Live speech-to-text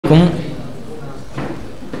அனைவருக்கும்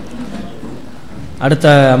அடுத்த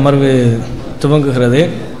அமர்வு துவங்குகிறது.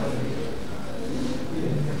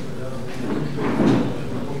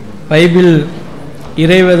 பைபிள்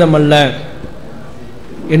இறைவேதம் அல்ல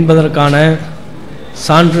என்பதற்கான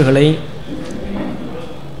சான்றுகளை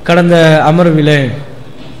கடந்த அமர்விலே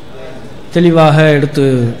தெளிவாக எடுத்து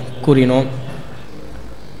கூறினோம்.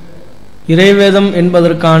 இறைவேதம்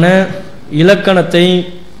என்பதற்கான இலக்கணத்தை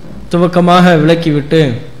துவக்கமாக விளக்கிவிட்டு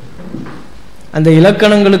அந்த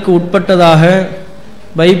இலக்கணங்களுக்கு உட்பட்டதாக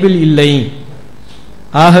பைபிள் இல்லை,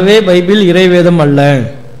 ஆகவே பைபிள் இறைவேதம் அல்ல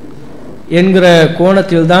என்கிற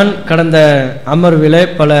கோணத்தில்தான் கடந்த அமர்விலே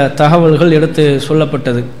பல தகவல்கள் எடுத்து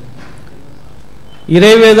சொல்லப்பட்டது.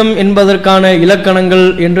 இறைவேதம் என்பதற்கான இலக்கணங்கள்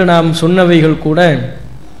என்று நாம் சொன்னவைகள் கூட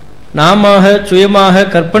நாம சுயமாக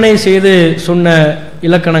கற்பனை செய்து சொன்ன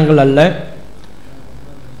இலக்கணங்கள் அல்ல.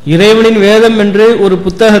 இறைவனின் வேதம் என்று ஒரு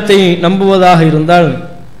புத்தகத்தை நம்புவதாக இருந்தால்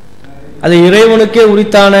அது இறைவனுக்கே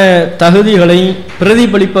உரித்தான தகுதிகளை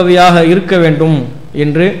பிரதிபலிப்பவையாக இருக்க வேண்டும்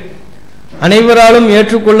என்று அனைவராலும்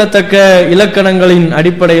ஏற்றுக்கொள்ளத்தக்க இலக்கணங்களின்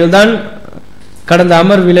அடிப்படையில் தான் கடந்த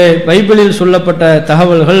அமர்விலே பைபிளில் சொல்லப்பட்ட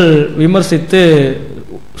தகவல்கள் விமர்சித்து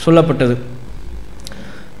சொல்லப்பட்டது.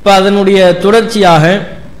 இப்போ அதனுடைய தொடர்ச்சியாக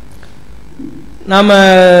நாம்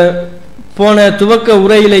போன துவக்க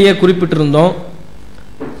உரையிலேயே குறிப்பிட்டிருந்தோம்.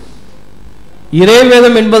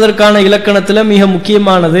 இறைவேதம் என்பதற்கான இலக்கணத்தில் மிக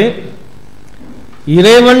முக்கியமானது,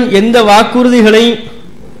 இறைவன் எந்த வாக்குறுதிகளை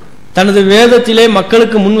தனது வேதத்திலே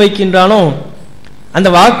மக்களுக்கு முன்வைக்கின்றானோ அந்த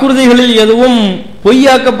வாக்குறுதிகளில் எதுவும்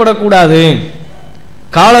பொய்யாக்கப்படக்கூடாது,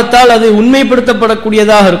 காலத்தால் அது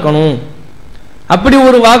உண்மைப்படுத்தப்படக்கூடியதாக இருக்கணும். அப்படி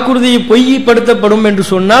ஒரு வாக்குறுதி பொய்ப்படுத்தப்படும் என்று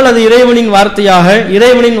சொன்னால் அது இறைவனின் வார்த்தையாக,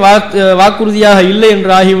 இறைவனின் வாக்குறுதியாக இல்லை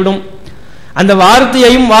என்று ஆகிவிடும். அந்த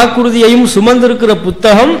வார்த்தையையும் வாக்குறுதியையும் சுமந்திருக்கிற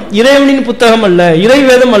புத்தகம் இறைவனின் புத்தகம் அல்ல,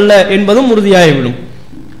 இறைவேதம் அல்ல என்பதும் உறுதியாகிவிடும்.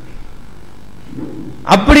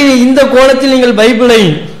 அப்படி இந்த கோணத்தில் நீங்கள் பைபிளை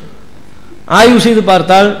ஆய்வு செய்து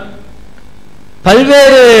பார்த்தால்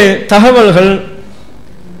பல்வேறு தகவல்கள்,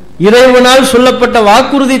 இறைவனால் சொல்லப்பட்ட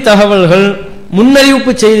வாக்குறுதி தகவல்கள்,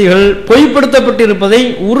 முன்னறிவிப்பு செய்திகள் பொய்ப்படுத்தப்பட்டிருப்பதை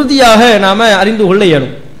உறுதியாக நாம அறிந்து கொள்ள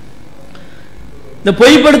இயலும். இந்த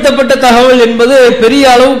பொய்ப்படுத்தப்பட்ட தகவல் என்பது பெரிய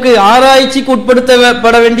அளவுக்கு ஆராய்ச்சிக்கு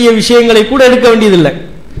உட்படுத்தப்பட வேண்டிய விஷயங்களை கூட எடுக்க வேண்டியதில்லை.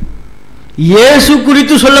 இயேசு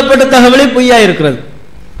குறித்து சொல்லப்பட்ட தகவலே பொய்யா இருக்கிறது.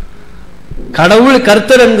 கடவுள்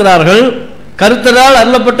கர்த்தர் என்கிறார்கள், கர்த்தரால்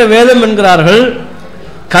அருளப்பட்ட வேதம் என்கிறார்கள்.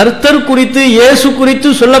 கர்த்தர் குறித்து இயேசு குறித்து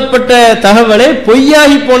சொல்லப்பட்ட தகவலை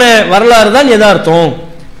பொய்யாகி போன வரலாறு தான் யதார்த்தம்.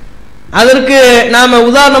 அதற்கு நாம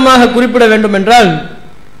உதாரணமாக குறிப்பிட வேண்டும் என்றால்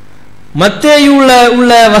மத்தேயுல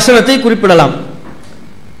உள்ள வசனத்தை குறிப்பிடலாம்.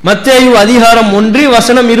 மத்தேயு அதிகாரம் 1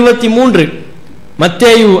 வசனம் 23.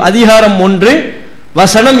 மத்தேயு அதிகாரம் 1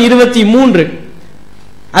 வசனம் 23.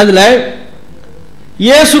 அதுல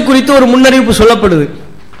இயேசு குறித்து ஒரு முன்னறிவிப்பு சொல்லப்படுது.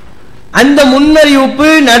 அந்த முன்னறிவிப்பு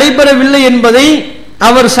நடைபெறவில்லை என்பதை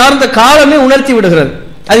அவர் சார்ந்த காலமே உணர்த்தி விடுகிறது.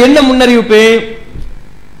 அது என்ன முன்னறிவிப்பு?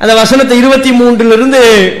 அந்த வசனத்தை 23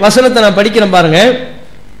 வசனத்தை நான் படிக்கிறேன் பாருங்க.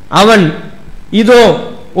 அவன் இதோ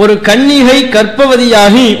ஒரு கன்னிகை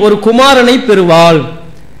கர்ப்பவதியாகி ஒரு குமாரனை பெறுவாள்,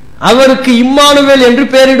 அவருக்கு இம்மானுவேல் என்று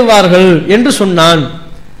பெயரிடுவார்கள் என்று சொன்னான்.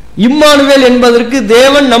 இம்மானுவேல் என்பதற்கு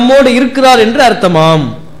தேவன் நம்மோடு இருக்கிறார் என்று அர்த்தமாம்.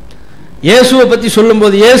 இயேசுவை பற்றி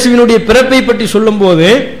சொல்லும்போது, இயேசுவினுடைய பிறப்பை பற்றி சொல்லும்போது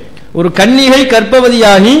ஒரு கன்னிகை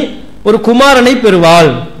கர்ப்பவதியாகி ஒரு குமாரனை பெறுவாள்,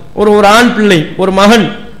 ஒரு ஆண் பிள்ளை, ஒரு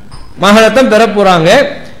மகனைத்தான் பெற போறாங்க,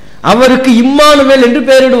 அவருக்கு இம்மானுவேல் என்று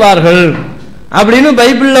பெயரிடுவார்கள் அப்படின்னு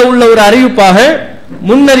பைபிள்ல உள்ள ஒரு அறிவிப்பாக,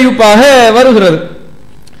 முன்னறிவிப்பாக வருகிறது.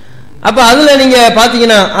 அப்ப அதுல நீங்க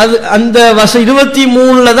பாத்தீங்கன்னா அது அந்த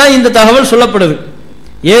 23 தான் இந்த தகவல் சொல்லப்படுது.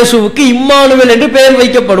 இயேசுவுக்கு இம்மானுவேல் என்று பெயர்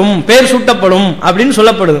வைக்கப்படும், பெயர் சூட்டப்படும் அப்படின்னு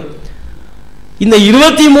சொல்லப்படுது. இந்த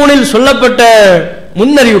 23 சொல்லப்பட்ட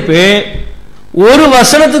முன்னறிவிப்பு ஒரு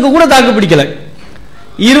வசனத்துக்கு கூட தாக்கு பிடிக்கல.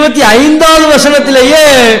 25வது வசனத்திலேயே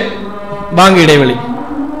பாங்க இடைவெளி.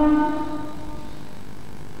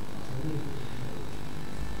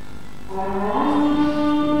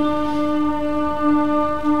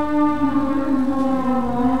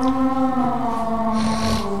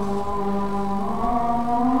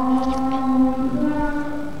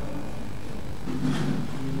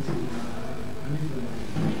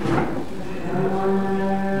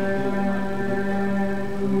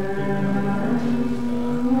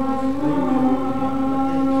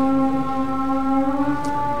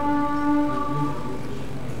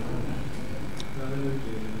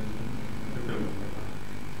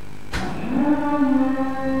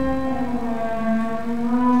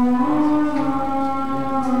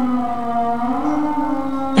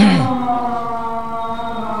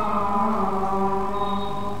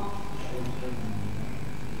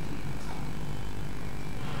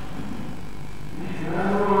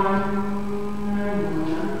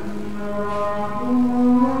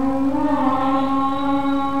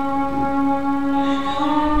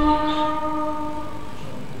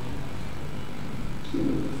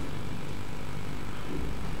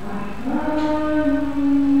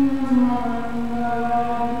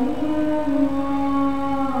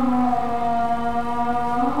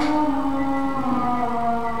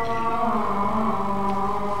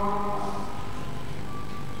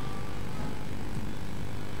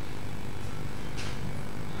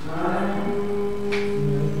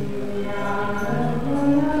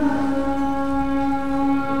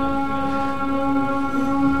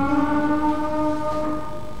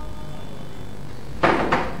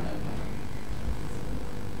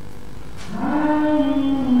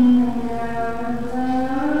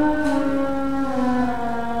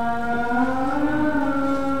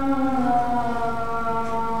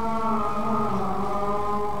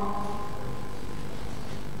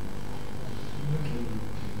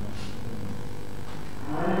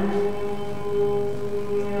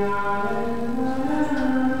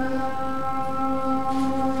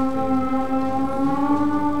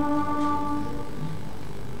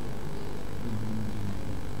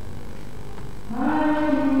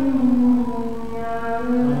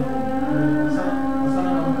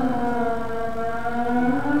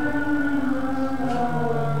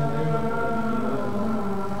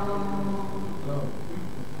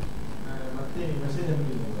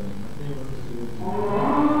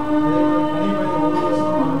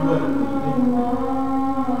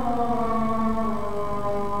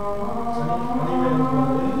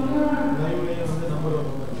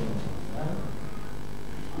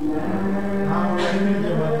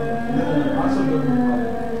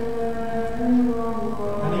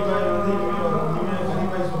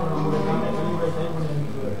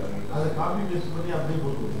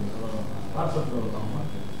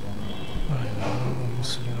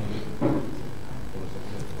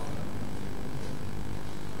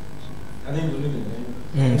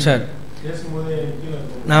 சார்,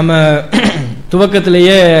 நாம்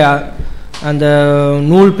துவக்கத்திலேயே அந்த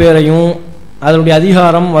நூல் பேரையும் அதனுடைய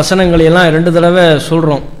அதிகாரம் வசனங்களையெல்லாம் 2 தடவை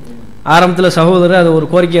சொல்கிறோம். ஆரம்பத்தில் சகோதரர் அதை ஒரு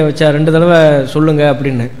கோரிக்கையை வச்சா 2 தடவை சொல்லுங்க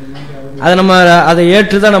அப்படின்னு. அதை நம்ம அதை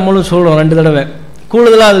ஏற்று தான் நம்மளும் சொல்கிறோம் 2 தடவை.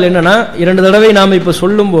 கூடுதலாக அதில் என்னென்னா 2 தடவை நாம் இப்போ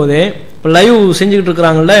சொல்லும் போதே, இப்போ லைவ் செஞ்சுக்கிட்டு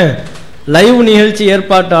இருக்கிறாங்கல்ல, லைவ் நிகழ்ச்சி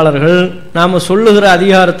ஏற்பாட்டாளர்கள் நாம் சொல்லுகிற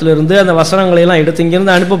அதிகாரத்திலிருந்து அந்த வசனங்களையெல்லாம் எடுத்து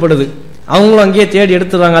இங்கேருந்து அனுப்பப்படுது. அவங்களும் அங்கேயே தேடி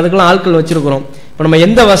எடுத்துடுறாங்க. அதுக்கெல்லாம் ஆட்கள் வச்சுருக்கிறோம். இப்போ நம்ம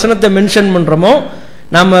எந்த வசனத்தை மென்ஷன் பண்ணுறோமோ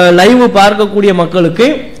நம்ம லைவ் பார்க்கக்கூடிய மக்களுக்கு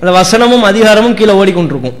அந்த வசனமும் அதிகாரமும் கீழே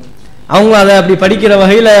ஓடிக்கொண்டிருக்கும். அவங்க அதை அப்படி படிக்கிற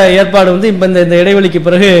வகையில் ஏற்பாடு இப்போ இந்த இடைவெளிக்கு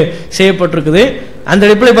பிறகு செய்யப்பட்டிருக்குது. அந்த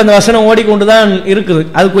இடத்துல இப்போ அந்த வசனம் ஓடிக்கொண்டு தான் இருக்குது.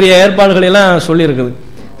 அதுக்குரிய ஏற்பாடுகள் எல்லாம் சொல்லியிருக்குது.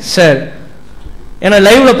 சரி, ஏன்னா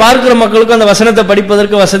லைவ்ல பார்க்குற மக்களுக்கும் அந்த வசனத்தை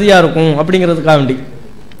படிப்பதற்கு வசதியாக இருக்கும் அப்படிங்கிறதுக்காக வேண்டி.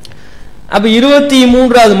 அப்போ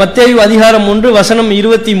 23வது மத்தேயு அதிகாரம் 1 வசனம்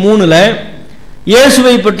 23ல்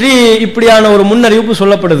இயேசுவை பற்றி இப்படியான ஒரு முன்னறிவிப்பு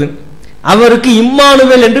சொல்லப்படுது. அவருக்கு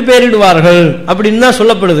இம்மானுவேல் என்று பெயரிடுவார்கள் அப்படின்னு தான்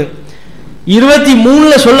சொல்லப்படுது.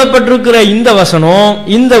 23ல் சொல்லப்பட்டிருக்கிற இந்த வசனம்,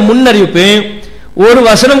 இந்த முன்னறிவிப்பு ஒரு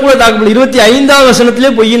வசனம் கூட தாக்கப்படும். 25வது வசனத்திலே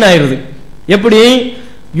பொய்யின் ஆயிருது. எப்படி?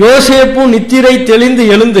 யோசேப்பு நித்திரை தெளிந்து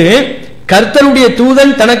எழுந்து கர்த்தருடைய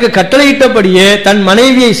தூதன் தனக்கு கட்டளையிட்டபடியே தன்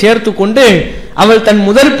மனைவியை சேர்த்து கொண்டு அவள் தன்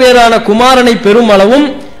முதற் பேரான குமாரனை பெறும் அளவும்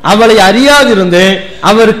அவளை அறியாதிருந்து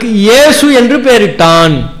அவருக்கு இயேசு என்று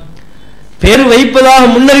பெயரிட்டான். பேர் வைப்பதாக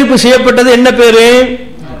முன்னறிவிப்பு செய்யப்பட்டது. என்ன பேரு?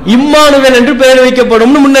 இம்மானுவேல் என்று பெயர்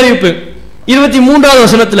வைக்கப்படும் முன்னறிவிப்பு 23வது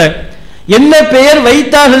வசனத்துல. என்ன பெயர்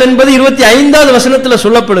வைத்தார்கள் என்பது 25வது வசனத்துல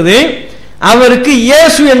சொல்லப்படுது. அவருக்கு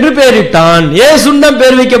இயேசு என்று பெயரிட்டான். இயேசுன்னு தான்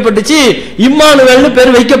பேர் வைக்கப்பட்டுச்சு, இம்மானுவேல்னு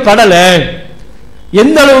பேர் வைக்கப்படல.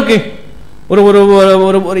 எந்த அளவுக்கு ஒரு ஒரு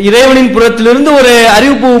ஒரு இறைவனின் புறத்திலிருந்து ஒரு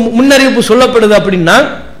அறிவிப்பு, முன்னறிவிப்பு சொல்லப்படுது அப்படின்னா,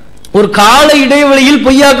 ஒரு கால இடைவெளியில்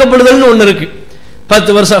பொய்யாக்கப்படுதல்னு ஒண்ணு இருக்கு.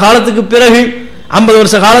 10 வருஷ காலத்துக்கு பிறகு, 50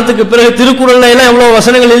 வருஷ காலத்துக்கு பிறகு திருக்குறள்ல எல்லாம் எவ்வளவு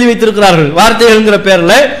வசனங்கள் எழுதி வைத்திருக்கிறார்கள். வார்த்தைகள்ங்கிற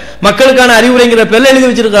பேர்ல, மக்களுக்கான அறிவுரைங்கிற பேர்ல எழுதி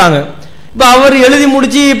வச்சிருக்கிறாங்க. இப்ப அவர் எழுதி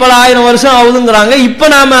முடிச்சு பல 1000 வருஷம் ஆகுதுங்கிறாங்க. இப்ப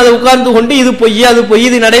நாம அதை உட்கார்ந்து கொண்டு இது பொய் அது பொய்,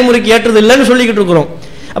 இது நடைமுறைக்கு ஏற்றது இல்லைன்னு சொல்லிக்கிட்டு இருக்கிறோம்.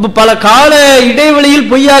 அப்ப பல கால இடைவெளியில்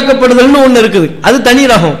பொய்யாக்கப்படுதல்னு ஒண்ணு இருக்குது, அது தனி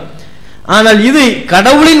ரகம். ஆனால் இது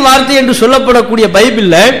கடவுளின் வார்த்தை என்று சொல்லப்படக்கூடிய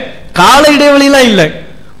பைபிள்ல கால இடைவெளியெல்லாம் இல்லை,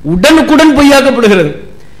 உடனுக்குடன் பொய்யாக்கப்படுகிறது.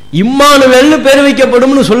 இம்மானுவேல்னு பேர்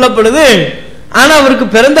வைக்கப்படும் சொல்லப்படுது. ஆனா அவருக்கு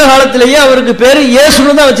பிறந்த காலத்திலேயே அவருக்கு பேரு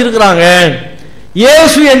இயேசுன்னு தான் வச்சிருக்கிறாங்க.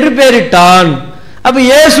 இயேசு என்று பேரிட்டான். அப்ப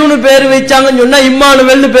இயேசுன்னு பேர் வச்சாங்கன்னு சொன்னா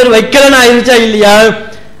இம்மானுவேல்னு பேர் வைக்கலன்னு ஆயிருச்சா இல்லையா?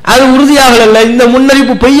 அது உறுதியாகல. இந்த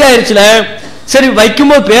முன்னறிப்பு பொய்யாயிருச்சுல. சரி,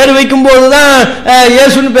 வைக்கும்போது பேர் வைக்கும் போதுதான்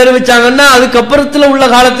இயேசுன்னு பேர் வச்சாங்கன்னா அதுக்கப்புறத்துல உள்ள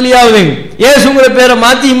காலத்திலேயாவது இயேசுங்கிற பேரை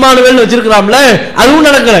மாத்தி இம்மானுவேல்னு வச்சிருக்கலாம்ல. அதுவும்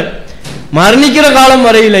நடக்கல. மரணிக்கிற காலம்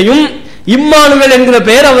வரையிலையும் இம்மானுவேல் என்கிற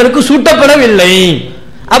பெயர் அவருக்கு சூட்டப்படவில்லை.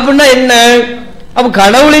 அப்படின்னா என்ன? அப்ப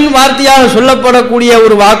கடவுளின் வார்த்தையாக சொல்லப்படக்கூடிய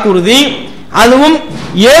ஒரு வாக்குறுதி, அதுவும்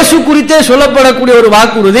இயேசு குறித்தே சொல்லப்படக்கூடிய ஒரு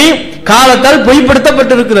வாக்குறுதி காலத்தால்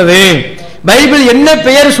பொய்ப்படுத்தப்பட்டிருக்கிறது. பைபிள் என்ன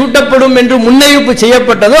பெயர் சூட்டப்படும் என்று முன்னறிவிப்பு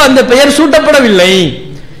செய்யப்பட்டதோ அந்த பெயர் சூட்டப்படவில்லை.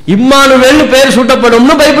 இம்மானுவேல் பெயர்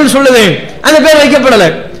சூட்டப்படும்னு பைபிள் சொல்லுது, அந்த பெயர் வைக்கப்படல.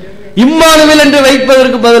 இம்மானுவேல் என்று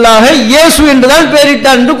வைப்பதற்கு பதிலாக இயேசு என்றுதான்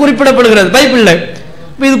பெயரிட்டார் என்று குறிப்பிடப்படுகிறது பைபிள்ல.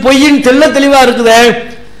 இது பொய்யின் தெளிவா இருக்குது.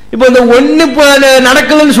 இப்ப இந்த ஒண்ணு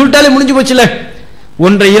நடக்கலன்னு சொல்லிட்டாலே முடிஞ்சு போச்சுல.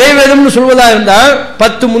 ஒன்றை இறைவேதம்னு சொல்வதா இருந்தா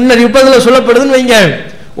 10 முன்னறிவிப்பு அதுல சொல்லப்படுதுன்னு வைங்க.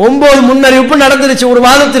 9 முன்னறிவிப்பு நடந்துருச்சு ஒரு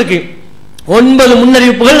வாதத்திற்கு. 9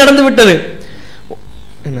 முன்னறிவிப்புகள் நடந்து விட்டது.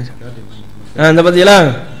 இந்த பத்தியா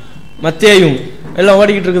மத்தேயும் எல்லாம்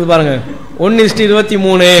ஓடிக்கிட்டு இருக்குது பாருங்க.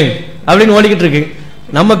 1:23 அப்படின்னு ஓடிக்கிட்டு இருக்கு.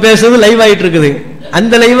 நம்ம பேசுறது லைவ் ஆகிட்டு இருக்குது.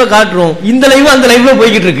 அந்த லைவை காட்டுறோம், இந்த லைவ் அந்த லைவ்ல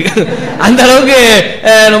போய்கிட்டு இருக்கு. அந்த அளவுக்கு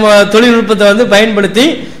நம்ம தொழில்நுட்பத்தை பயன்படுத்தி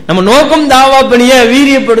நம்ம நோக்கம் தாவா பணியை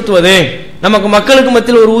வீரியப்படுத்துவது, நமக்கு மக்களுக்கு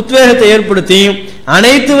மத்தியில் ஒரு உத்வேகத்தை ஏற்படுத்தி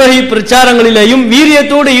அனைத்து வகை பிரச்சாரங்களிலேயும்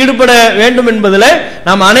வீரியத்தோடு ஈடுபட வேண்டும் என்பதுல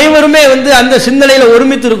நாம் அனைவருமே அந்த சிந்தனையில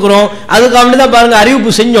ஒருமித்து இருக்கிறோம். அதுக்காக தான் பாருங்க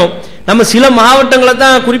அறிவிப்பு செஞ்சோம். நம்ம சில மாவட்டங்களை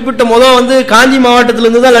தான் குறிப்பிட்ட காஞ்சி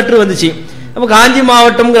மாவட்டத்திலிருந்து தான் லெட்டர் வந்துச்சு. அப்ப காஞ்சி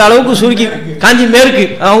மாவட்டம்ங்கிற அளவுக்கு சுருக்கி, காஞ்சி மேற்கு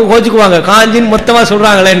அவங்க கோச்சுக்குவாங்க, காஞ்சின்னு மொத்தமா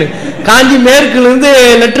சொல்றாங்களேன்னு. காஞ்சி மேற்குல இருந்து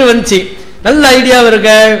லெட்டர் வந்துச்சு. நல்ல ஐடியாவா இருக்க,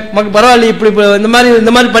 பரவாயில்ல, இப்படி இந்த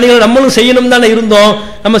மாதிரி பணிகள் நம்மளும் செய்யணும் தானே இருந்தோம்,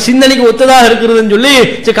 நம்ம சிந்தனைக்கு ஒத்ததாக இருக்கிறதுன்னு சொல்லி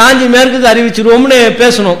காஞ்சி மேற்குக்கு அறிவிச்சிருவோம்னு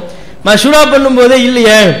பேசணும். மசூரா பண்ணும் போதே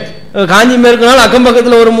இல்லையே, காஞ்சி மேற்குனால அக்கம்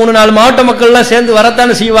பக்கத்துல ஒரு 3-4 மாவட்ட மக்கள் எல்லாம் சேர்ந்து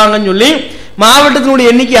வரத்தானே செய்வாங்கன்னு சொல்லி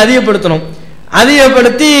மாவட்டத்தினுடைய எண்ணிக்கை அதிகப்படுத்தணும்.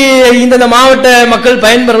 அதிகப்படுத்தி இந்த மாவட்ட மக்கள்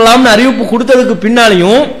பயன்பெறலாம்னு அறிவிப்பு கொடுத்ததுக்கு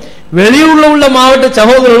பின்னாலையும் வெளியூர்ல உள்ள மாவட்ட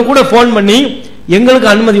சகோதரர்கள் கூட போன் பண்ணி எங்களுக்கு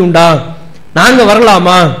அனுமதி உண்டா, நாங்க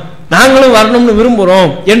வரலாமா, நாங்களும் வரணும்னு விரும்புறோம்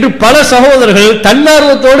என்று பல சகோதரர்கள்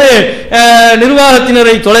தன்னார்வத்தோடு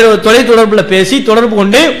நிர்வாகத்தினரை தொலை தொடர்புல பேசி தொடர்பு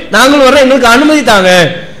கொண்டு நாங்களும் வர எங்களுக்கு அனுமதி தாங்க,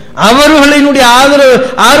 அவர்களினுடைய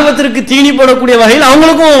ஆர்வத்திற்கு தீனி போடக்கூடிய வகையில்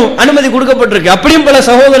அவங்களுக்கும் அனுமதி கொடுக்கப்பட்டிருக்கு. அப்படியும் பல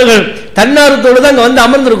சகோதரர்கள் தன்னார்வத்தோடு தான் அங்க வந்து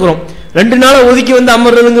அமர்ந்திருக்கிறோம். 2 நாள் ஒதுக்கி வந்து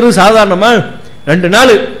அமர்றதுங்கிறது சாதாரணமா? 2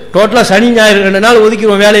 நாள் டோட்டலா சனி ஞாயிறு 2 நாள்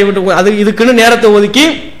ஒதுக்கிடுவோம் வேலையை விட்டு, அது இதுக்குன்னு நேரத்தை ஒதுக்கி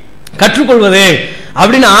கற்றுக்கொள்வது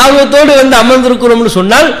அப்படின்னு ஆர்வத்தோடு வந்து அமர்ந்திருக்கிறோம்னு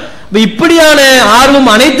சொன்னால் இப்படியான ஆர்வம்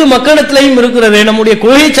அனைத்து மக்களிடத்திலையும் இருக்கிறது, நம்முடைய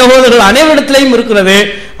கொள்கை சகோதரர்கள் அனைவரிடத்திலையும் இருக்கிறது.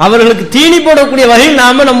 அவர்களுக்கு தீனி போடக்கூடிய வகையில்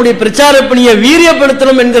நாம நம்முடைய பிரச்சார பணியை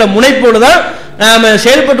வீரியப்படுத்தணும் என்கிற முனைப்போடு தான் நாம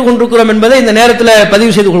செயல்பட்டு கொண்டிருக்கிறோம் என்பதை இந்த நேரத்தில்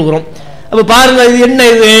பதிவு செய்து கொள்கிறோம். அப்ப பாருங்க, இது என்ன,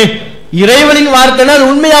 இது இறைவனின் வார்த்தைனா அது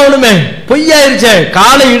உண்மையாகணுமே, பொய்யாயிருச்சே.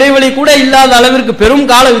 கால இடைவெளி கூட இல்லாத அளவிற்கு பெரும்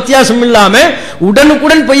கால வித்தியாசம் இல்லாம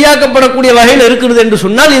உடனுக்குடன் பொய்யாக்கப்படக்கூடிய வகையில் இருக்கிறது என்று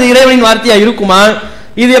சொன்னால் இது இறைவனின் வார்த்தையா இருக்குமா?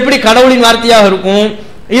 இது எப்படி கடவுளின் வார்த்தையாக இருக்கும்?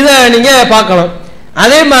 இதை நீங்க பார்க்கலாம்.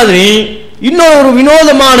 அதே மாதிரி இன்னொரு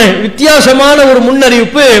வினோதமான வித்தியாசமான ஒரு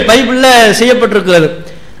முன்னறிவிப்பு பைபிள்ல செய்யப்பட்டிருக்கிறது.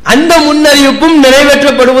 அந்த முன்னறிவிப்பும்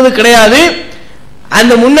நிறைவேற்றப்படுவது கிடையாது.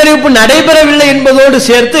 அந்த முன்னறிவிப்பு நடைபெறவில்லை என்பதோடு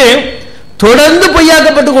சேர்த்து தொடர்ந்து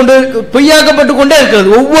பொய்யாக்கப்பட்டு கொண்டே இருக்கிறது.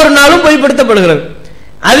 ஒவ்வொரு நாளும் பொய்ப்படுத்தப்படுகிறது.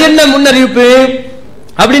 அது என்ன முன்னறிவிப்பு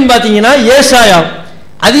அப்படின்னு பாத்தீங்கன்னா, ஏசாயா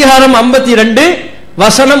அதிகாரம் 52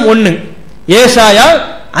 வசனம் 1. ஏசாயா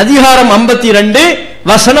அதிகாரம் 52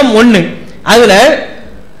 வசனம் 1. அதுல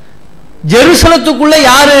ஜெருசலத்துக்குள்ள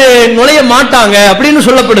யாரு நுழைய மாட்டாங்க அப்படின்னு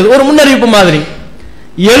சொல்லப்படுது, ஒரு முன்னறிவிப்பு மாதிரி.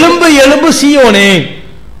 எலும்பு எலும்பு சீயோனே,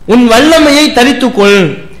 உன் வல்லமையை தரித்துக்கொள்,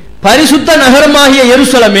 பரிசுத்த நகரமாகிய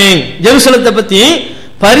எருசலமே. ஜெருசலத்தை பத்தி,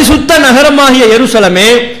 பரிசுத்த நகரமாகிய எருசலமே,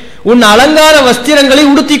 உன் அலங்கார வஸ்திரங்களை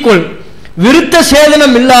உடுத்திக்கொள், விருத்த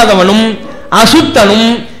சேதனம் இல்லாதவனும் அசுத்தனும்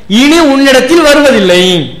இனி உன்னிடத்தில் வருவதில்லை.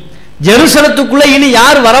 ஜெருசலத்துக்குள்ள இனி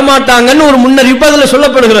யார் வரமாட்டாங்கன்னு ஒரு முன்னறிவிப்பு அதுல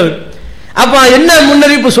சொல்லப்படுகிறது. அப்ப என்ன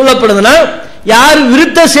முன்னறிவிப்பு சொல்லப்படுதுன்னா, யார்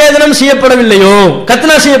விருத்த சேதனம் செய்யப்படவில்லையோ,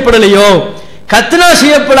 கத்னா செய்யப்படலையோ, கத்னா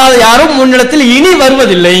செய்யப்படாத யாரும் முன்னிடத்தில் இனி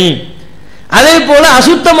வருவதில்லை. அதே போல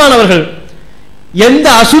அசுத்தமானவர்கள், எந்த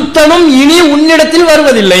அசுத்தனும் இனி உன்னிடத்தில்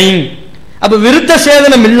வருவதில்லை. அப்ப விருத்த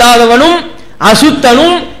சேதனம் இல்லாதவனும்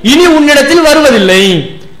அசுத்தனும் இனி உன்னிடத்தில் வருவதில்லை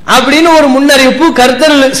அப்படின்னு ஒரு முன்னறிவிப்பு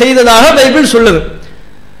கர்த்தர் செய்ததாக பைபிள் சொல்லுது.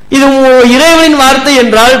 இது இறைவனின் வார்த்தை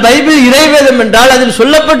என்றால், பைபிள் இறைவேதம் என்றால், அதில்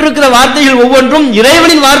சொல்லப்பட்டிருக்கிற வார்த்தைகள் ஒவ்வொன்றும்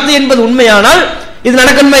இறைவனின் வார்த்தை என்பது உண்மையானால் இது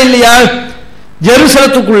நடக்கணுமா இல்லையா?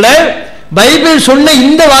 ஜெருசலத்துக்குள்ள பைபிள் சொன்ன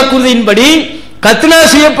இந்த வாக்குறுதியின்படி கத்னா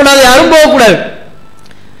செய்யப்படாத யாரும் போகக்கூடாது.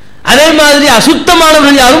 அதே மாதிரி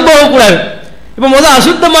அசுத்தமானவர்கள் யாரும் போகக்கூடாது. இப்ப முதல்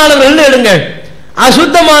அசுத்தமானவர்கள் எடுங்க.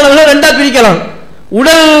 அசுத்தமானவர்கள் 2ஆ பிரிக்கலாம்.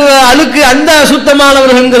 உடல் அழுக்கு அந்த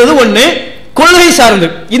அசுத்தமானவர்கள் ஒண்ணு, கொள்கை சார்ந்து.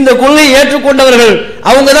 இந்த கொள்கையை ஏற்றுக்கொண்டவர்கள்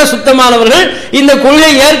அவங்க தான் சுத்தமானவர்கள், இந்த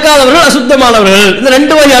கொள்கையை ஏற்காதவர்கள் அசுத்தமானவர்கள். இந்த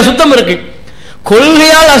 2 வகை அசுத்தம் இருக்கு.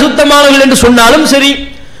 கொள்கையால் அசுத்தமானவர்கள் என்று சொன்னாலும் சரி,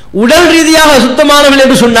 உடல் ரீதியாக அசுத்தமானவர்கள்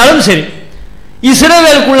என்று சொன்னாலும் சரி.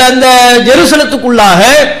 இஸ்ரவேலுக்குள்ள அந்த ஜெருசலத்துக்குள்ளாக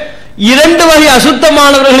 2 வகை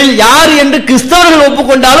அசுத்தமானவர்களில் யார் என்று கிறிஸ்தவர்கள்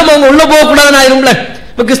ஒப்புக்கொண்டாலும் அவங்க உள்ள போகக்கூடாதுன்னு ஆயிரும்ல.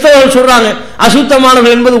 இப்ப கிறிஸ்தவர்கள் சொல்றாங்க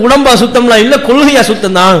அசுத்தமானவர்கள் என்பது உடம்பு அசுத்தம்லாம் இல்ல, கொள்கை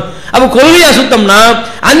அசுத்தம் தான். அப்ப கொள்கை அசுத்தம்னா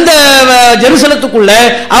அந்த ஜெருசலத்துக்குள்ள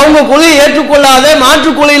அவங்க கொள்கையை ஏற்றுக்கொள்ளாத மாற்று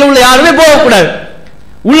கொள்கையில் உள்ள யாருமே போகக்கூடாது,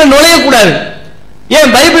 உள்ள நுழையக்கூடாது.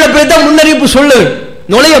 ஏன் பைபிள் அப்படித்தான் முன்னறிவிப்பு சொல்லுது,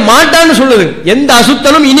 நுழைய மாட்டான்னு சொல்லுது. எந்த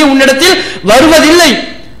அசுத்தனும் இனி உன்னிடத்தில் வருவதில்லை.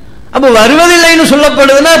 அப்ப வருவதில்லைன்னு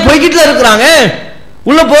சொல்லப்படுதுன்னா போய்கிட்டு இருக்கிறாங்க,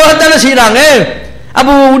 உள்ள போகத்தானே செய்யறாங்க.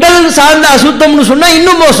 அப்ப உடல் சார்ந்த அசுத்தம்னு சொன்னா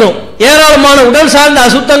இன்னும் மோசம். ஏராளமான உடல் சார்ந்த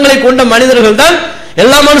அசுத்தங்களை கொண்ட மனிதர்கள் தான்,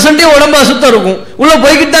 எல்லா மனுஷன்டையும் உடம்பு அசுத்தம் இருக்கும், உள்ள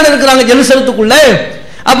போய்கிட்டு தானே இருக்கிறாங்க ஜெருசலத்துக்குள்ள.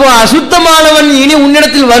 அப்போ அசுத்தமானவன் இனி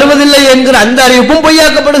உன்னிடத்தில் வருவதில்லை என்கிற அந்த அறிவிப்பும்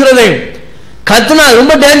பொய்யாக்கப்படுகிறது. கத்னா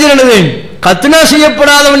ரொம்ப டேஞ்சரானது. கத்னா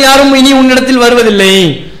செய்யப்படாதவன் யாரும் இனி உன்னிடத்தில் வருவதில்லை.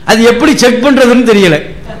 அது எப்படி செக் பண்றதுன்னு தெரியல.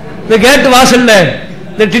 இந்த கேட்டு வாசல்ல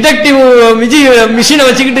இந்த டிடெக்டிவ் மிஷினை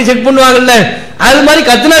வச்சுக்கிட்டு செக் பண்ணுவாங்கல்ல, அது மாதிரி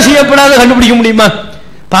கத்னா செய்யப்படாத கண்டுபிடிக்க முடியுமா?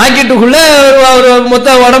 பாக்கெட்டுக்குள்ள ஒரு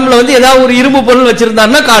மொத்த உடம்புல ஏதாவது ஒரு இரும்பு பொருள்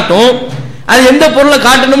வச்சிருந்தாருன்னா காட்டும். அது எந்த பொருளை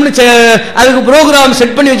காட்டணும்னு அதுக்கு ப்ரோக்ராம்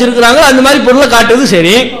செட் பண்ணி வச்சிருக்கிறாங்க, அந்த மாதிரி பொருளை காட்டுறது.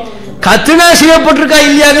 சரி, கத்னா செய்யப்பட்டிருக்கா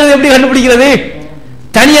இல்லையாங்கிறது எப்படி கண்டுபிடிக்கிறது?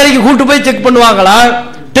 தனி அறைக்கு கூட்டு போய் செக் பண்ணுவாங்களா,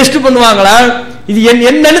 டெஸ்ட் பண்ணுவாங்களா? இது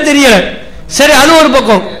என்னன்னு தெரியல. சரி, அது ஒரு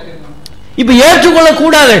பக்கம். இப்ப ஏற்றுக்கொள்ள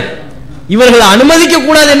கூடாது, இவர்கள் அனுமதிக்க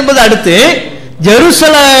கூடாது என்பது அடுத்து,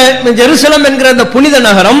 ஜெருசலம் என்கிற அந்த புனித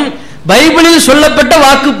நகரம் பைபிளில் சொல்லப்பட்ட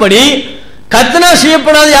வாக்குப்படி கத்னா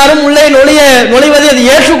செய்யப்படாத யாரும் உள்ளே நுழைவதை அது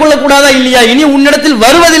ஏற்றுக்கொள்ள கூடாதா இல்லையா? இனி உன்னிடத்தில்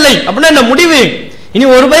வருவதில்லை அப்படின்னா என்ன முடிவு? இனி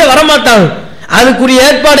ஒரு பய வரமாட்டான். அதுக்குரிய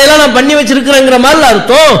ஏற்பாடு எல்லாம் நான் பண்ணி வச்சிருக்கிறேங்கிற மாதிரி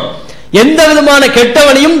அர்த்தம். எந்த விதமான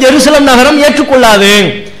கெட்டவனையும் ஜெருசலம் நகரம் ஏற்றுக்கொள்ளாது,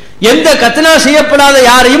 எந்த கத்னா செய்யப்படாத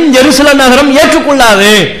யாரையும் ஜெருசலம் நகரம்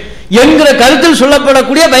ஏற்றுக்கொள்ளாது என்கிற கருத்தில்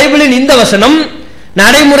சொல்லப்படக்கூடிய பைபிளின் இந்த வசனம்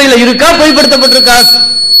நடைமுறையில் இருக்கா? பொய்ப்படுத்தப்பட்டிருக்கா?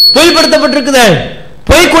 பொய்ப்படுத்தப்பட்டிருக்குதே.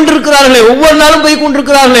 பொய் கொண்டிருக்கிறார்களே, ஒவ்வொரு நாளும் பொய்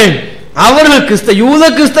கொண்டிருக்கிறார்களே. அவர்கள் யூத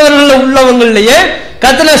கிறிஸ்தவர்கள் உள்ளவங்களிலேயே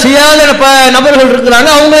கத்னா செய்யாத நபர்கள் இருக்கிறாங்க,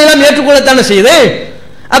 அவங்களெல்லாம் ஏற்றுக்கொள்ளத்தானே செய்யுது.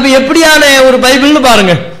 அப்ப எப்படியான ஒரு பைபிள்னு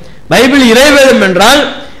பாருங்க. பைபிள் இறைவேதம் என்றால்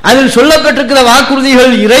அதில் சொல்லப்பட்டிருக்கிற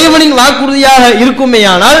வாக்குறுதிகள் இறைவனின் வாக்குறுதியாக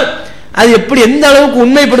இருக்குமேயானால் அது எப்படி எந்த அளவுக்கு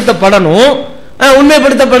உண்மைப்படுத்தப்படணும்?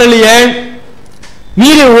 உண்மைப்படுத்தப்படலையே.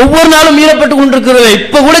 ஒவ்வொரு நாளும் மீறப்பட்டு கொண்டிருக்கிறது.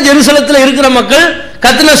 இப்ப கூட ஜெருசலத்தில் இருக்கிற மக்கள்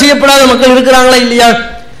கத்னா செய்யப்படாத மக்கள் இருக்கிறாங்களா இல்லையா?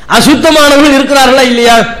 அசுத்தமானவர்கள் இருக்கிறார்களா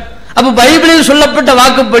இல்லையா? அப்ப பைபிளில் சொல்லப்பட்ட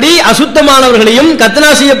வாக்குப்படி அசுத்தமானவர்களையும் கத்னா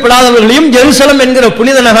செய்யப்படாதவர்களையும் ஜெருசலம் என்கிற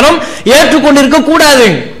புனித நகரம் ஏற்றுக்கொண்டிருக்க கூடாது.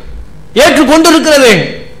 ஏற்றுக்கொண்டிருக்கிறது,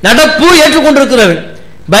 நடப்பு ஏற்றுக்கொண்டிருக்கிறது.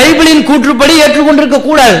 பைபிளின் கூற்றுப்படி ஏற்றுக்கொண்டிருக்க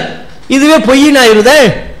கூடாது. இதுவே பொய்யின் ஆயிருதே.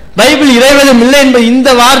 பைபிள் இறைவேதம் இல்லை என்பது இந்த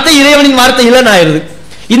வார்த்தை இறைவனின் வார்த்தை இல்லைன்னு ஆயிருது.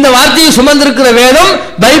 இந்த வார்த்தையை சுமந்திருக்கிற வேதம்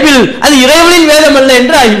பைபிள் அது இறைவனின் வேதம் அல்ல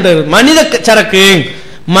என்று ஆகிவிடுறது. மனித சரக்கு,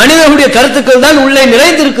 மனிதனுடைய கருத்துக்கள் தான் உள்ளே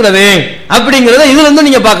நிறைந்திருக்கிறது அப்படிங்கிறத இதுல இருந்து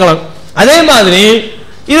நீங்க பார்க்கலாம். அதே மாதிரி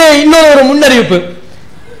இது இன்னொரு முன்னறிவிப்பு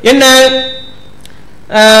என்ன,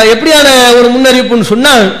 எப்படியான ஒரு முன்னறிவிப்புன்னு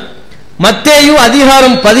சொன்னால் மத்தேயு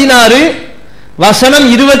அதிகாரம் 16 வசனம்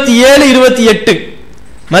 27 28.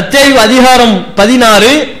 மத்தேயு அதிகாரம்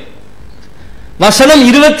 16 வசனம்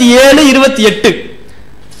 27 28.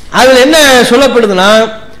 அதுல என்ன சொல்லப்படுதுன்னா,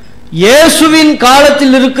 இயேசுவின்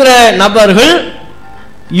காலத்தில் இருக்கிற நபர்கள்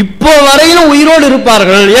இப்போ வரையிலும் உயிரோடு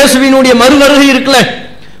இருப்பார்கள். இயேசுவினுடைய மறுவருகை இருக்குல்ல,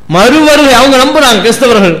 மறுவருகை அவங்க நம்புறாங்க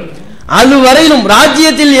கிறிஸ்தவர்கள். அது வரையிலும்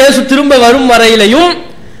ராஜ்யத்தில் இயேசு திரும்ப வரும் வரையிலையும்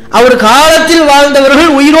அவர் காலத்தில் வாழ்ந்தவர்கள்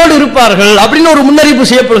உயிரோடு இருப்பார்கள் அப்படின்னு ஒரு முன்னறிவிப்பு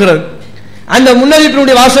செய்யப்படுகிறது. அந்த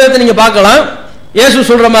முன்னறிவிப்பினுடைய வாசகத்தை நீங்க பார்க்கலாம். இயேசு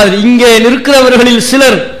சொல்ற மாதிரி, இங்கே நிற்கிறவர்களில்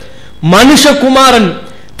சிலர் மனுஷகுமாரன்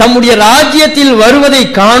தம்முடைய ராஜ்யத்தில் வருவதை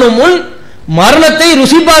காணும் முன் மரணத்தை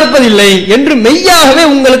ருசி பார்ப்பதில்லை என்று மெய்யாகவே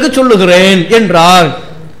உங்களுக்கு சொல்லுகிறேன் என்றார்.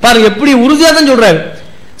 பாருங்க, எப்படி உறுதியா தான் சொல்றேன்,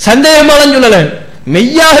 சந்தேகமாலாம் சொல்லல,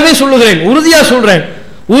 மெய்யாகவே சொல்லுகிறேன், உறுதியா சொல்றேன்.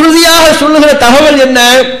 உறுதியாக சொல்லுகிற தகவல் என்ன?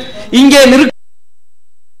 இங்கே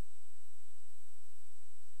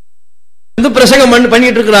பிரசங்கம்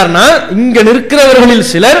பண்ணிட்டு இருக்கிறார்னா, இங்க நிற்கிறவர்களில்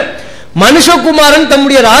சிலர் மனுஷகுமாரன்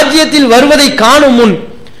தம்முடைய ராஜ்யத்தில் வருவதை காணும் முன்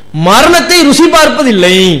மரணத்தை ருசி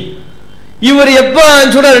பார்ப்பதில்லை. இவர் எப்ப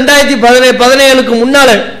சொல்ற 2017க்கு முன்னால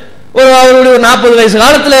அவருடைய 40 வயசு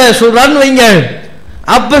காலத்துல சொல்றாருன்னு வைங்க.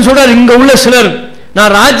 அப்ப சொல்றாரு, இங்க உள்ள சிலர்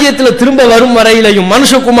நான் ராஜ்யத்தில் திரும்ப வரும் வரையிலையும்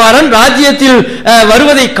மனுஷகுமாரன் ராஜ்யத்தில்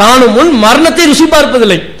வருவதை காணும் முன் மரணத்தை ருசி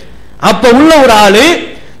பார்ப்பதில்லை. அப்ப உள்ள ஒரு ஆளு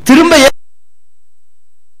திரும்ப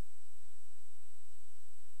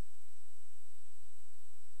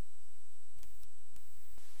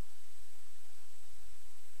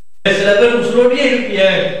சில பேர் உசுரோடே இருப்பிய,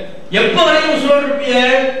 எப்ப வரைக்கும் உசுரோடு இருப்பிய?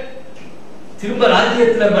 திரும்ப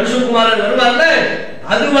ராஜ்யத்துல மனுஷகுமாரன் வருவார்ல,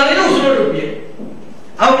 அது வரையிலும் உசுரோடு இருப்பிய.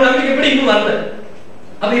 அவங்க நம்பிக்கை எப்படி இன்னும் வரல.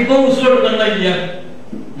 அப்ப இப்போ உசுரோடு இருக்கா இல்லையா?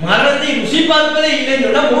 மரணத்தை ருசி பார்ப்பதே இல்லைன்னு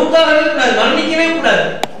சொன்னா மூத்தாகவே கூடாது, மரணிக்கவே கூடாது.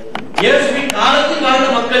 இயேசுவின் காலத்தில் வாழ்ந்த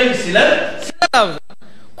மக்களில் சிலர்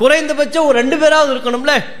குறைந்தபட்சம் ஒரு 2 பேராவது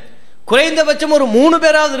இருக்கணும்ல, குறைந்தபட்சம் ஒரு 3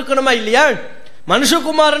 பேராவது இருக்கணுமா இல்லையா?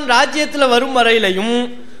 மனுஷகுமாரன் ராஜ்யத்தில் வரும் வரையிலையும்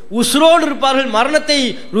உசுரோடு இருப்பார்கள், மரணத்தை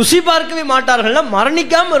ருசி பார்க்கவே மாட்டார்கள்,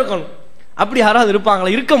 மரணிக்காம இருக்கணும். அப்படி யாராவது இருப்பாங்களா?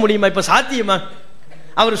 இருக்க முடியுமா? இப்ப சாத்தியமா?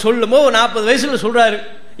 அவர் சொல்லுமோ 40 வயசுல சொல்றாரு,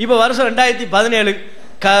 இப்ப வருஷம் 2017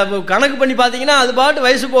 கணக்கு பண்ணி பாத்தீங்கன்னா அது பாட்டு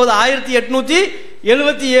வயசு போகுது,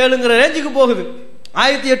 1877ங்கிற ரேஞ்சுக்கு போகுது.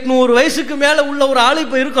 1800 வயசுக்கு மேல உள்ள ஒரு ஆளு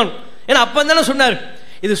இப்ப இருக்கணும். ஏன்னா அப்ப தானே சொன்னாரு.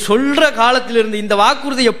 இது சொல்ற காலத்திலிருந்து இந்த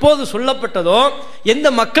வாக்குறுதி எப்போது சொல்லப்பட்டதோ, எந்த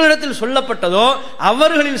மக்களிடத்தில் சொல்லப்பட்டதோ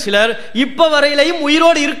அவர்களில் சிலர் இப்ப வரையிலையும்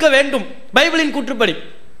உயிரோடு இருக்க வேண்டும். பைபிளின் கூற்றுப்படி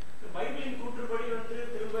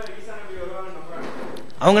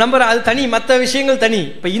அவங்க நம்புற அது தனி, மற்ற விஷயங்கள் தனி.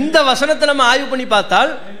 இப்ப இந்த வசனத்தை நம்ம ஆய்வு பண்ணி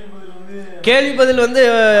பார்த்தால் கேள்வி பதில்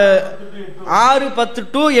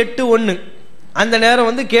 6:10-8:1 அந்த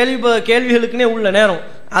நேரம் கேள்விகளுக்குனே உள்ள நேரம்.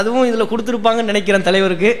 அதுவும் இதுல கொடுத்துருப்பாங்கன்னு நினைக்கிறேன்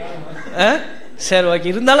தலைவருக்கு. சரி, ஓகே.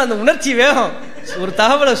 இருந்தாலும் அந்த உணர்ச்சி வேகம், ஒரு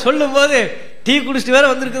தகவலை சொல்லும் போது டீ குடிச்சிட்டு வேற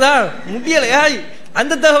வந்திருக்குதா முடியலையா,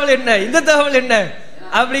 அந்த தகவல் என்ன, இந்த தகவல் என்ன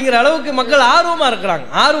அப்படிங்கிற அளவுக்கு மக்கள் ஆர்வமா இருக்கிறாங்க.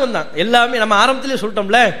 ஆர்வம் தான் எல்லாமே. நம்ம ஆரம்பத்திலே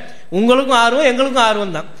சொல்லிட்டோம்ல, உங்களுக்கும் ஆர்வம் எங்களுக்கும்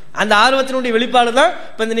ஆர்வம் தான். அந்த ஆர்வத்தினுடைய வெளிப்பாடு தான்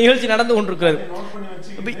இப்ப இந்த நிகழ்ச்சி நடந்து கொண்டிருக்கிறது.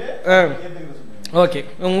 ஓகே,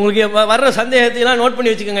 உங்களுக்கு வர்ற சந்தேகத்தையெல்லாம் நோட்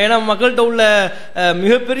பண்ணி வச்சுக்கோங்க. ஏன்னா மக்கள்கிட்ட உள்ள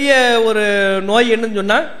மிகப்பெரிய ஒரு நோய் என்னன்னு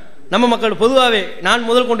சொன்னா, நம்ம மக்கள் பொதுவாகவே நான்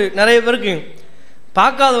முதல் கொண்டு நிறைய பேருக்கு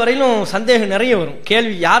பார்க்காத வரையிலும் சந்தேகம் நிறைய வரும்.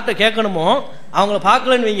 கேள்வி யார்கிட்ட கேட்கணுமோ அவங்கள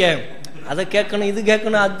பார்க்கலன்னு வைங்க, அதை கேட்கணும், இது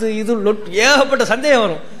கேட்கணும், அது இது ஏகப்பட்ட சந்தேகம்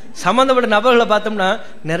வரும். சம்பந்தப்பட்ட நபர்களை பார்த்தோம்னா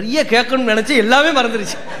நிறைய கேட்கணும்னு நினைச்சு எல்லாமே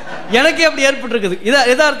மறந்துருச்சு. எனக்கே அப்படி ஏற்பட்டுருக்குது.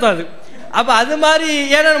 எதார்த்தம் அது. அப்ப அது மாதிரி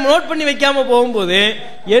ஏன்னா நம்ம நோட் பண்ணி வைக்காம போகும்போது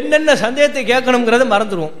என்னென்ன சந்தேகத்தை கேட்கணுங்கிறத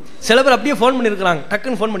மறந்துடுவோம். சில பேர் அப்படியே ஃபோன் பண்ணியிருக்கிறாங்க,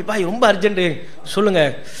 டக்குன்னு ஃபோன் பண்ணி, பாய் ரொம்ப அர்ஜென்ட்டு சொல்லுங்க.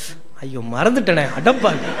 ஐயோ மறந்துட்டேனே,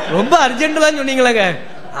 அடப்பா ரொம்ப அர்ஜென்ட் தான் சொன்னீங்களேங்க,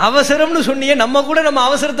 அவசரம்னு சொன்னீங்க. நம்ம கூட நம்ம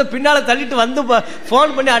அவசரத்தை பின்னால தள்ளிட்டு வந்து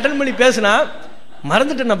ஃபோன் பண்ணி அட்டன் பண்ணி பேசினா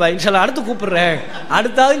மறந்துட்டேன்ப்பா, இன்ஷால்லா அடுத்து கூப்பிடுறேன்,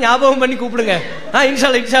 அடுத்தாவது ஞாபகம் பண்ணி கூப்பிடுங்க,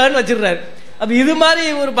 இன்ஷால்லா இன்ஷான்னு வச்சிடுறாரு. அப்ப இது மாதிரி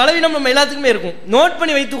ஒரு பலவீனம் நம்ம எல்லாத்துக்குமே இருக்கும். நோட்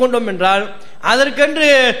பண்ணி வைத்துக் கொண்டோம் என்றால் அதற்கென்று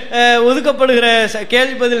ஒதுக்கப்படுகிற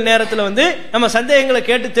கேள்வி பதில் நேரத்தில் வந்து நம்ம சந்தேகங்களை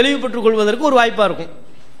கேட்டு தெளிவுபட்டுக் கொள்வதற்கு ஒரு வாய்ப்பா இருக்கும்.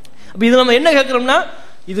 அப்ப இது நம்ம என்ன கேட்கிறோம்னா,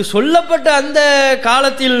 இது சொல்லப்பட்ட அந்த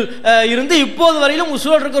காலத்தில் இருந்து இப்போது வரையிலும்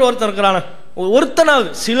உசுரோடு இருக்கிற ஒருத்தர் இருக்கிறான,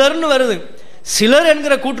 ஒருத்தனாவது, சிலர்னு வருது, சிலர்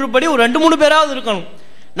என்கிற கூற்றுப்படி ஒரு 2-3 பேராவது இருக்கணும்.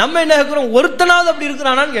 நம்ம என்ன கேட்கிறோம், ஒருத்தனாவது அப்படி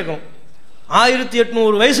இருக்கிறானான்னு கேட்கிறோம்.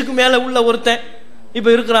 1800 வயசுக்கு மேல உள்ள ஒருத்தன் இப்ப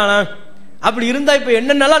இருக்கிறானா, அப்படி இருந்தா இப்ப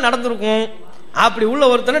என்னென்னலாம் நடந்திருக்கும், அப்படி உள்ள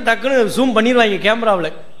ஒருத்தனை டக்குன்னு ஜூம் பண்ணிடுவாங்க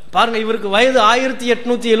கேமராவில், பாருங்க இவருக்கு வயது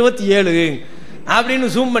 1877 அப்படின்னு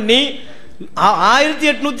ஜூம் பண்ணி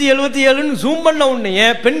 1877 ஜூம் பண்ண உடனே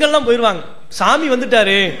பெண்கள்லாம் போயிடுவாங்க, சாமி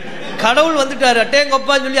வந்துட்டாரு, கடவுள் வந்துட்டாரு,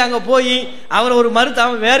 அட்டேங்கப்பான்னு சொல்லி அங்க போய் அவரை ஒரு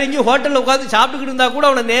அவன் வேற எங்கேயும் ஹோட்டல்ல உட்காந்து சாப்பிட்டுக்கிட்டு இருந்தா கூட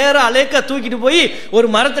அவனை நேரம் அலேக்க தூக்கிட்டு போய் ஒரு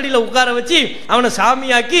மரத்தடியில உட்கார வச்சு அவனை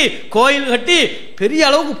சாமியாக்கி கோயில் கட்டி பெரிய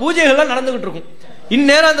அளவுக்கு பூஜைகள்லாம் நடந்துகிட்டு இருக்கும்.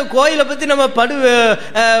 இந்நேரம் அந்த கோயிலை பத்தி நம்ம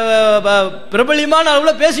பிரபலியமான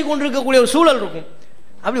அளவுல பேசி கொண்டிருக்கக்கூடிய ஒரு சூழல் இருக்கும்.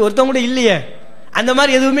 அப்படி ஒருத்தவங்க கூட இல்லையே, அந்த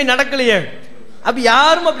மாதிரி எதுவுமே நடக்கலையே. அப்ப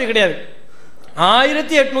யாரும் அப்படி கிடையாது.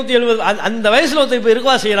 1870 அந்த வயசுல ஒருத்தர் இப்ப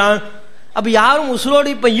இருக்கவா செய்யறான். அப்ப யாரும் உசுரோடு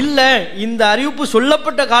இப்ப இல்ல. இந்த அறிவிப்பு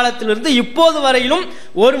சொல்லப்பட்ட காலத்திலிருந்து இப்போது வரையிலும்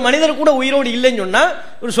ஒரு மனிதர் கூட உயிரோடு இல்லைன்னு சொன்னா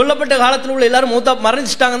ஒரு சொல்லப்பட்ட காலத்தில் உள்ள எல்லாரும் மூத்தா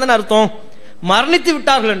மரணிச்சுட்டாங்கன்னு தானே அர்த்தம். மரணித்து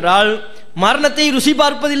விட்டார்கள் என்றால் மரணத்தை ருசி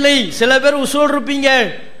பார்ப்பதில்லை. சில பேர் உசுரோடு இருப்பீங்க,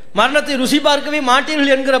 மரணத்தை ருசி பார்க்கவே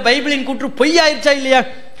மாட்டீர்கள் என்கிற பைபிளின் கூற்று பொய்யாயிருச்சா இல்லையா?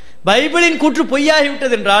 பைபிளின் கூற்று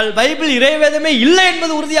பொய்யாகிவிட்டது என்றால் பைபிள் இறைவேதமே இல்லை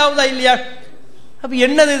என்பது உறுதியாவதா இல்லையா? அப்ப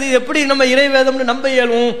என்னது இது, எப்படி நம்ம இறைவேதம்னு நம்ப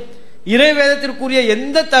இயலும்? இறைவேதத்திற்குரிய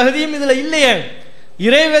எந்த தகுதியும் இதுல இல்லையே.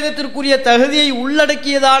 இறைவேதத்திற்குரிய தகுதியை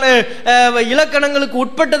உள்ளடக்கியதான இலக்கணங்களுக்கு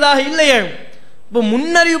உட்பட்டதாக இல்லையே. இப்போ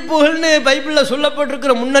முன்னறிவிப்புகள்னு பைபிள்ல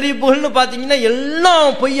சொல்லப்பட்டிருக்கிற முன்னறிவிப்புகள்னு பாத்தீங்கன்னா எல்லாம்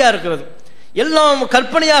பொய்யா இருக்கிறது, எல்லாம்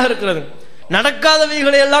கற்பனையாக இருக்கிறது,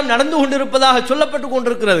 நடக்காதவைகளை எல்லாம் நடந்து கொண்டிருப்பதாக சொல்லப்பட்டு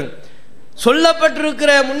கொண்டிருக்கிறது.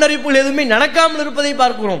 சொல்லப்பட்டிருக்கிற முன்னறிவிப்புகள் எதுவுமே நடக்காமல் இருப்பதை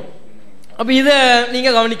பார்க்கிறோம். அப்ப இதை நீங்க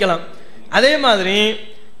கவனிக்கலாம். அதே மாதிரி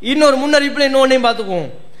இன்னொரு முன்னறிவிப்புல இன்னொன்னையும் பார்த்துக்குவோம்.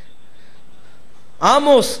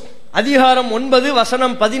 ஆமோஸ் அதிகாரம் 9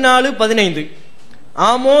 வசனம் 14-15.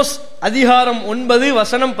 ஆமோஸ் அதிகாரம் 9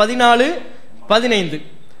 வசனம் 14-15.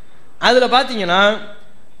 அதுல பாத்தீங்கன்னா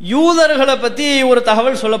யூதர்களை பத்தி ஒரு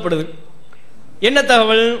தகவல் சொல்லப்படுது. என்ன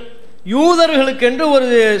தகவல்? யூதர்களுக்கென்று ஒரு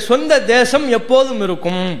சொந்த தேசம் எப்போதும்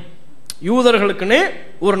இருக்கும். யூதர்களுக்குன்னு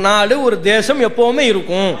ஒரு நாடு, ஒரு தேசம் எப்பவுமே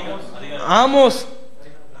இருக்கும். ஆமோஸ்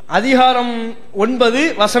அதிகாரம் 9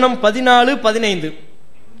 வசனம் 14-15.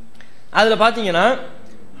 அதுல பாத்தீங்கன்னா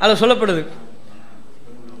அதுல சொல்லப்படுது,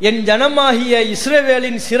 என் ஜனமாகிய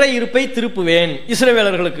இஸ்ரவேலின் சிறை இருப்பை திருப்புவேன்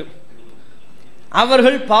இஸ்ரவேலர்களுக்கு.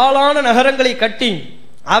 அவர்கள் பாழான நகரங்களை கட்டி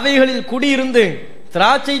அவைகளில் குடியிருந்து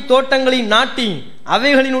திராட்சை தோட்டங்களை நாட்டி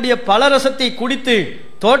அவைகளினுடைய பலரசத்தை குடித்து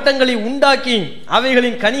தோட்டங்களை உண்டாக்கி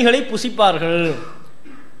அவைகளின் கனிகளை புசிப்பார்கள்.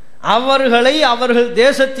 அவர்களை அவர்கள்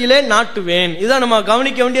தேசத்திலே நாட்டுவேன். இதுதான் நம்ம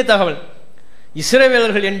கவனிக்க வேண்டிய தகவல்.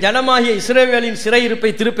 இஸ்ரவேலர்கள், என் ஜனமாகிய இஸ்ரவேலின் சிறை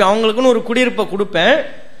இருப்பை திருப்பி அவங்களுக்குன்னு ஒரு குடியிருப்பை கொடுப்பேன்.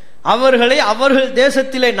 அவர்களை அவர்கள்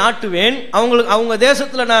தேசத்திலே நாட்டுவேன். அவங்க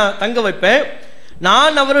தேசத்துல நான் தங்க வைப்பேன்.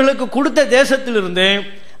 நான் அவர்களுக்கு கொடுத்த தேசத்திலிருந்து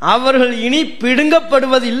அவர்கள் இனி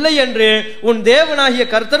பிடுங்கப்படுவது இல்லை என்று உன் தேவனாகிய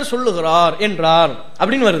கர்த்தர் சொல்லுகிறார் என்றார்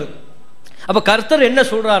அப்படின்னு வருது. அப்ப கர்த்தர் என்ன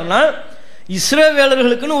சொல்றாருன்னா,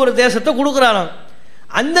 இஸ்ரவேலர்களுக்குன்னு ஒரு தேசத்தை கொடுக்கிறாராம்.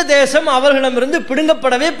 அந்த தேசம் அவர்களிடமிருந்து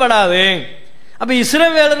பிடுங்கப்படவே படாது. அப்ப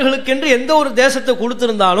இஸ்ரவேலர்களுக்கு என்று எந்த ஒரு தேசத்தை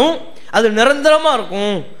கொடுத்திருந்தாலும் அது நிரந்தரமா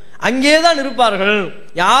இருக்கும், அங்கேதான் இருப்பார்கள்.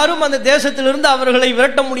 யாரும் அந்த தேசத்திலிருந்து அவர்களை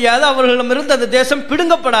விரட்ட முடியாது, அவர்களிடமிருந்து அந்த தேசம்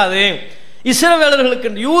பிடுங்கப்படாது. இஸ்ரவேலர்களுக்கு,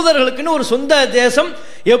 யூதர்களுக்குன்னு ஒரு சொந்த தேசம்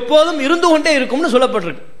எப்போதும் இருந்து கொண்டே இருக்கும்னு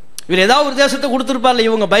சொல்லப்பட்டிருக்கு. இவர் ஏதாவது ஒரு தேசத்தை கொடுத்திருப்பார்ல.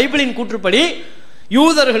 இவங்க பைபிளின் கூற்றுப்படி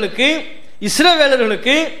யூதர்களுக்கு,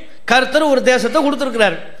 இஸ்ரவேலர்களுக்கு கர்த்தர் ஒரு தேசத்தை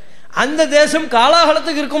கொடுத்திருக்கிறார். அந்த தேசம்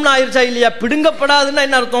காலாகாலத்துக்கு இருக்கும்னு ஆயிருச்சா இல்லையா? பிடுங்கப்படாதுன்னா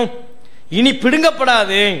என்ன அர்த்தம்? இனி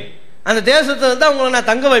பிடுங்கப்படாது, அந்த தேசத்தை தான் உங்களை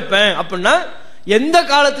நான் தங்க வைப்பேன் அப்படின்னா எந்த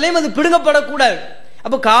காலத்திலையும் அது பிடுங்கப்படக்கூடாது.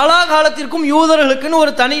 அப்ப காலாகாலத்திற்கும் யூதர்களுக்குன்னு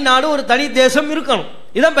ஒரு தனி நாடு, ஒரு தனி தேசம் இருக்கணும்.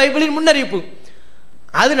 இதுதான் பைபிளின் முன்னறிவிப்பு.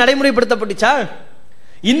 அது நடைமுறைப்படுத்தப்பட்டுச்சா?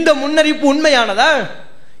 இந்த முன்னறிவிப்பு உண்மையானதா?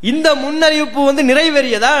 இந்த முன்னறிவிப்பு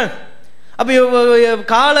நிறைவேறியதா? அப்ப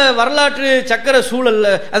கால வரலாற்று சக்கர சூழல்ல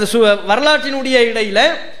அந்த வரலாற்றினுடைய இடையில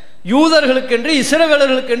யூதர்களுக்கென்று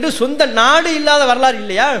இஸ்ரவேலர்களுக்கென்று சொந்த நாடு இல்லாத வரலாறு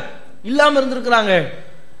இல்லையா? இல்லாம இருந்திருக்கிறாங்க.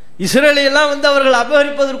 இஸ்ரேலை எல்லாம் அவர்கள்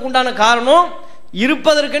அபகரிப்பதற்கு உண்டான காரணம்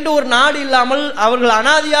இருப்பதற்கென்று ஒரு நாடு இல்லாமல் அவர்கள்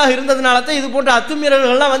அனாதியாக இருந்ததுனால தான் இது போன்ற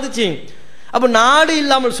அத்துமீறல்கள்லாம் வந்துச்சு. அப்ப நாடு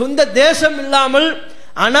இல்லாமல் சொந்த தேசம் இல்லாமல்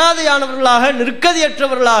அனாதையானவர்களாக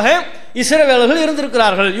நிற்கதியற்றவர்களாக இஸ்ரவேலர்கள்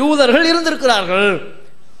இருந்திருக்கிறார்கள், யூதர்கள் இருந்திருக்கிறார்கள்.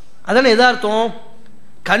 அதான எதார்த்தம்.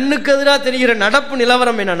 கண்ணுக்கு எதிராக தெரிகிற நடப்பு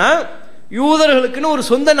நிலவரம் என்னன்னா, யூதர்களுக்குன்னு ஒரு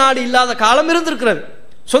சொந்த நாடு இல்லாத காலம் இருந்திருக்கிறது.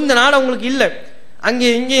 சொந்த நாடு அவங்களுக்கு இல்லை. அங்கே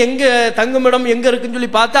இங்கே எங்க தங்குமிடம் எங்க இருக்குன்னு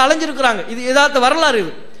சொல்லி பார்த்து அலைஞ்சிருக்கிறாங்க. இது யதார்த்த வரலாறு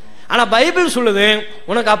இது. ஆனா பைபிள் சொல்லுது,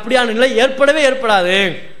 உனக்கு அப்படியான நிலை ஏற்படவே ஏற்படாது.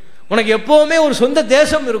 உனக்கு எப்பவுமே ஒரு சொந்த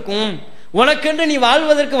தேசம் இருக்கும், உனக்கென்று நீ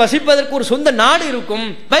வாழ்வதற்கு வசிப்பதற்கு ஒரு சொந்த நாடு இருக்கும்.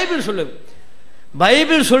 பைபிள் சொல்லுது.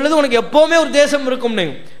 பைபிள் சொல்லுது உனக்கு எப்பவுமே ஒரு தேசம் இருக்கும்.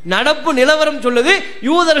 நடப்பு நிலவரம் சொல்லுது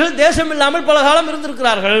யூதர்கள் தேசம் இல்லாமல் பல காலம்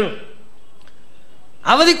இருந்திருக்கிறார்கள்,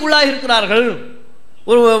 அவதிக்குள்ளாக இருக்கிறார்கள்,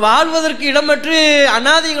 ஒரு வாழ்வதற்கு இடமற்று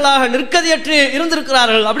அனாதைகளாக நிற்கதியற்று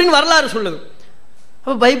இருந்திருக்கிறார்கள் அப்படின்னு வரலாறு சொல்லுது.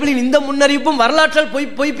 அப்ப பைபிளின் இந்த முன்னறிவிப்பும் வரலாற்றால்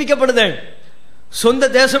பொய்ப்பிக்கப்படுது. சொந்த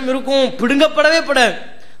தேசம் இருக்கும், பிடுங்கப்படவே படாது.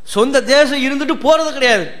 சொந்த தேசம் இருந்துட்டு போறது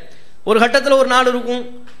கிடையாது. ஒரு கட்டத்தில் ஒரு நாடு இருக்கும்,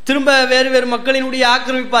 திரும்ப வேறு வேறு மக்களினுடைய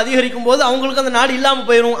ஆக்கிரமிப்பு அதிகரிக்கும் போது அவங்களுக்கு அந்த நாடு இல்லாமல்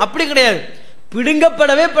போயிடும். அப்படி கிடையாது,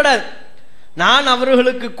 பிடுங்கப்படவே படாது. நான்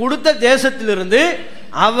அவர்களுக்கு கொடுத்த தேசத்திலிருந்து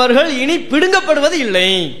அவர்கள் இனி பிடுங்கப்படுவது இல்லை.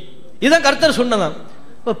 இதான் கர்த்தர் சொன்னதான்.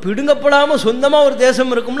 இப்ப பிடுங்கப்படாம சொந்தமா ஒரு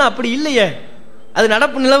தேசம் இருக்கும்னா அப்படி இல்லையே, அது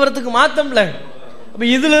நடப்பு நிலவரத்துக்கு மாத்தம்ல. அப்ப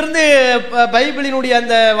இதுல இருந்து பைபிளினுடைய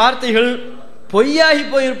அந்த வார்த்தைகள் பொய்யாகி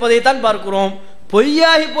போயிருப்பதைத்தான் பார்க்கிறோம்.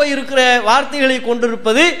 பொய்யாகி போய் இருக்கிற வார்த்தைகளை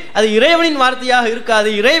கொண்டிருப்பது அது இறைவனின் வார்த்தையாக இருக்காது,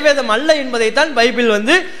 இறைவேதம் அல்ல என்பதைத்தான் பைபிள்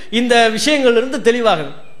இந்த விஷயங்கள் இருந்து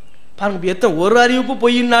தெளிவாகுது. பாருங்க, ஒரு அறிவிப்பு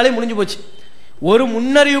பொய்யினாலே முடிஞ்சு போச்சு. ஒரு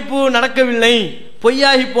முன்னறிவிப்பு நடக்கவில்லை,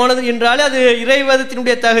 பொய்யாகி போனது என்றாலே அது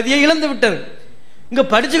இறைவேதத்தினுடைய தகுதியை இழந்து விட்டது. இங்க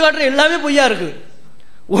படிச்சு காட்டுற எல்லாமே பொய்யா இருக்குது,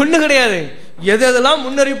 ஒண்ணு கிடையாது. எது எதெல்லாம்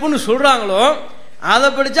முன்னறிவிப்புன்னு சொல்றாங்களோ அதை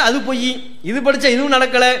படிச்சா அது பொய், இது படிச்சா இதுவும்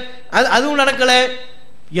நடக்கல, அதுவும் நடக்கல.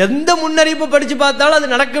 எந்த முன்னறிவிப்பு படிச்சு பார்த்தாலும் அது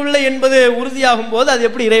நடக்கவில்லை என்பது உறுதியாகும் போது அது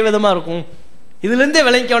எப்படி இறைவேதமா இருக்கும்? இதுல இருந்தே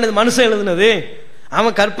விளங்கிக்க வேண்டியது. மனுஷன் எழுதுனது,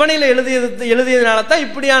 அவன் கற்பனையில எழுதியதுனால தான்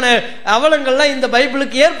இப்படியான அவலங்கள்லாம் இந்த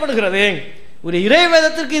பைபிளுக்கு ஏற்படுகிறது. ஒரு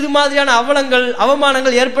இறைவேதத்திற்கு இது மாதிரியான அவலங்கள்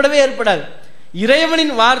அவமானங்கள் ஏற்படவே ஏற்படாது.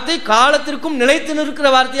 இறைவனின் வார்த்தை காலத்திற்கும் நிலைத்து நிற்கிற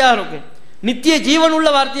வார்த்தையாக இருக்கும், நித்திய ஜீவன் உள்ள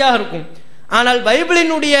வார்த்தையாக இருக்கும். ஆனால்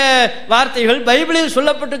பைபிளினுடைய வார்த்தைகள், பைபிளில்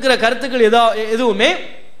சொல்லப்பட்டிருக்கிற கருத்துக்கள் எதுவுமே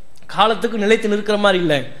காலத்துக்கு நிலைத்து நிற்கிற மாதிரி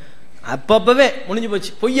இல்லை. அப்பப்பவே முடிஞ்சு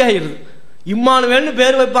போச்சு, பொய்யாயிருது. இம்மானுவேல்னு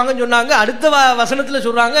பேர் வைப்பாங்கன்னு சொன்னாங்க, அடுத்த வசனத்துல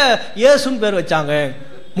சொல்றாங்க இயேசுன்னு பேர் வச்சாங்க.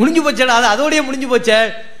 முடிஞ்சு போச்சே, அது அதோடய முடிஞ்சு போச்சே.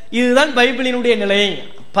 இதுதான் பைபிளினுடைய நிலை.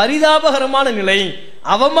 பரிதாபகரமான நிலை,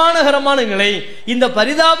 அவமானகரமான நிலை. இந்த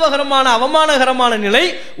பரிதாபகரமான அவமானகரமான நிலை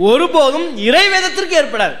ஒருபோதும் இறைவேதத்திற்கு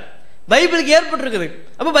ஏற்படாது, பைபிளுக்கு ஏற்பட்டிருக்குது.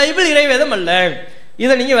 அப்ப பைபிள் இறைவேதம் அல்ல,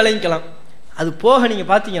 இதை நீங்க விளங்கிக்கலாம். அது போக நீங்க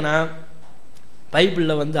பாத்தீங்கன்னா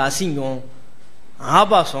பைபிள்ல அசிங்கம்,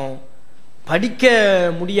 ஆபாசம், படிக்க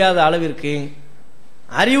முடியாத அளவிற்கு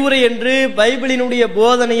அறிவுரை என்று பைபிளினுடைய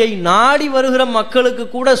போதனையை நாடி வருகிற மக்களுக்கு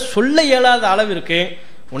கூட சொல்ல இயலாத அளவிற்கு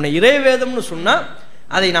உன்னை இறைவேதம்னு சொன்னா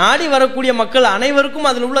அதை நாடி வரக்கூடிய மக்கள் அனைவருக்கும்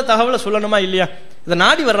அதில் உள்ள தகவலை சொல்லணுமா இல்லையா? இதை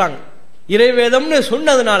நாடி வர்றாங்க. இறைவேதம்னு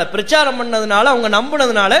சொன்னதுனால, பிரச்சாரம் பண்ணதுனால, அவங்க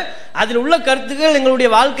நம்பினதுனால அதில் உள்ள கருத்துக்கள் எங்களுடைய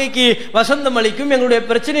வாழ்க்கைக்கு வசந்தம் அளிக்கும், எங்களுடைய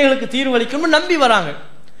பிரச்சனைகளுக்கு தீர்வளிக்கும் நம்பி வராங்க.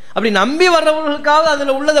 அப்படி நம்பி வர்றவர்களுக்காக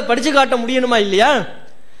அதில் உள்ளதை படிச்சு காட்ட முடியணுமா இல்லையா?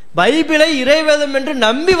 பைபிளை இறைவேதம் என்று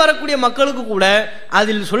நம்பி வரக்கூடிய மக்களுக்கு கூட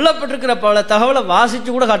அதில் சொல்லப்பட்டிருக்கிற பல தகவலை வாசிச்சு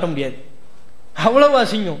கூட காட்ட முடியாது. அவ்வளவு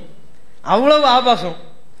அசிங்கம், அவ்வளவு ஆபாசம்.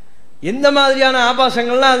 எந்த மாதிரியான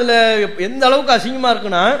ஆபாசங்கள்லாம் அதுல எந்த அளவுக்கு அசிங்கமா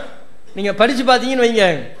இருக்குன்னா, நீங்க படிச்சு பார்த்தீங்கன்னு வைங்க,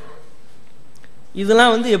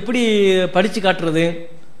 இதெல்லாம் எப்படி படிச்சு காட்டுறது?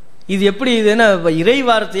 இது எப்படி, இது என்ன இறை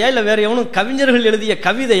வார்த்தையா இல்ல வேற எவனும் கவிஞர்கள் எழுதிய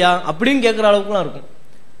கவிதையா அப்படின்னு கேட்கிற அளவுக்குலாம் இருக்கும்.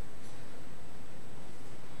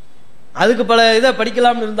 அதுக்கு பல இதை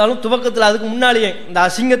படிக்கலாம்னு இருந்தாலும் துவக்கத்தில் அதுக்கு முன்னாலேயே இந்த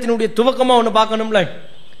அசிங்கத்தினுடைய துவக்கமா ஒன்று பார்க்கணும்ல.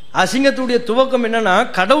 அசிங்கத்தினுடைய துவக்கம் என்னன்னா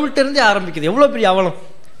கடவுள்கிட்ட இருந்தே ஆரம்பிக்குது. எவ்வளவு பெரிய அவலம்!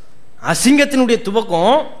 அசிங்கத்தினுடைய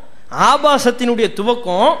துவக்கம், ஆபாசத்தினுடைய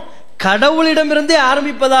துவக்கம் கடவுளிடமிருந்தே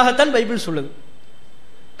ஆரம்பிப்பதாகத்தான் பைபிள் சொல்லுது.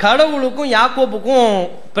 கடவுளுக்கும் யாக்கோப்புக்கும்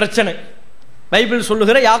பிரச்சனை. பைபிள்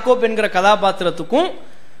சொல்லுகிற யாக்கோப் என்கிற கதாபாத்திரத்துக்கும்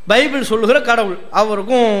பைபிள் சொல்லுகிற கடவுள்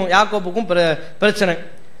அவருக்கும் யாக்கோப்புக்கும் பிரச்சனை.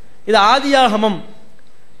 இது ஆதியாகமம்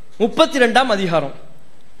 32ஆம் அதிகாரம்.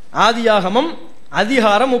 ஆதியாகமம்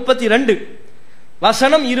அதிகாரம் 32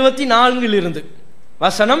 வசனம் 24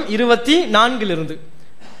 வசனம் 24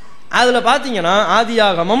 அதுல பாத்தீங்கன்னா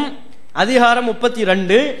ஆதியாகமம் அதிகாரம்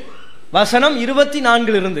 32 வசனம்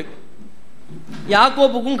 24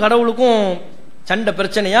 யாக்கோபுக்கும் கடவுளுக்கும் சண்டை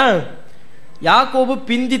பிரச்சனையா. யாக்கோபு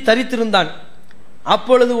பிந்தி தரித்திருந்தான்.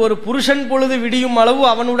 அப்பொழுது ஒரு புருஷன் பொழுது விடியும் அளவு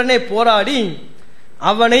அவனுடனே போராடி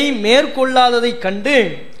அவனை மேற்கொள்ளாததை கண்டு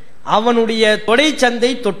அவனுடைய தொடை சந்தை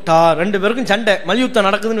தொட்டார். 2 பேருக்கும் சண்டை, மல்யுத்தம்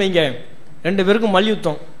நடக்குதுன்னு வைங்க. 2 பேருக்கும்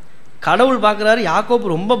மல்யுத்தம். கடவுள் பார்க்குறாரு,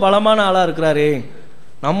 யாக்கோபு ரொம்ப பலமான ஆளாக இருக்கிறாரு,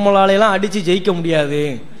 நம்மளாலெல்லாம் அடித்து ஜெயிக்க முடியாது,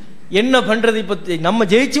 என்ன பண்ணுறது, இப்போ நம்ம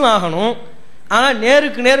ஜெயிச்சும் ஆகணும், ஆனால்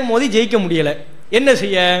நேருக்கு நேர் மோதி ஜெயிக்க முடியலை, என்ன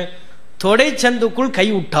செய்ய, தொடை சந்துக்குள் கை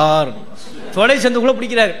விட்டார். தொடை சந்துக்குள்ளே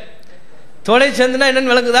பிடிக்கிறார். தொடை சந்துனா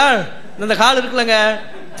என்னன்னு விளங்குதா? இந்த கால் இருக்குல்லங்க,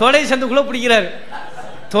 தொடை சந்துக்குள்ளே பிடிக்கிறார்.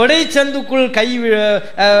 தொடை சந்துக்குள் கை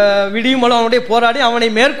விடியும் அவனுடைய போராடி அவனை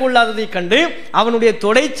மேற்கொள்ளாததை கண்டு அவனுடைய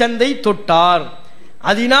தொடை சந்தை தொட்டார்.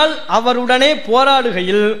 அதனால் அவருடனே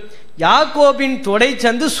போராடுகையில் யாக்கோபின் தொடை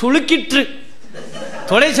சந்து சுளுக்கிற்று.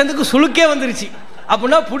 தொடை சந்துக்கு சுளுக்கே வந்துருச்சு.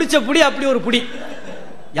 அப்படின்னா பிடிச்ச புடி அப்படி ஒரு புடி.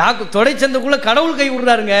 தொடை சந்துக்குள்ள கடவுள் கை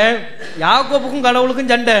விடுறாருங்க. யாக்கோபுக்கும்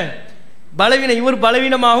கடவுளுக்கும் சண்டை. பலவீனம், இவர்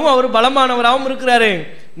பலவீனமாகவும் அவர் பலமானவராகவும் இருக்கிறாரு.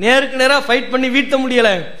 நேருக்கு நேராக ஃபைட் பண்ணி வீழ்த்த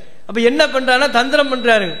முடியல. அப்ப என்ன பண்றாருன்னா தந்திரம்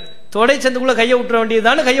பண்றாரு. தொடை சந்துக்குள்ள கையை விட்டுற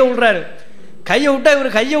வேண்டியதுதானே கையை விடுறாரு. கையை விட்டா இவர்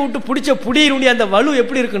கையை விட்டு பிடிச்ச புடியினுடைய அந்த வலு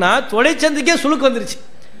எப்படி இருக்குன்னா தொடை சந்துக்கே சுளுக்கு வந்துருச்சு.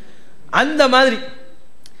 அந்த மாதிரி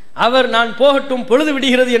அவர் நான் போகட்டும் பொழுது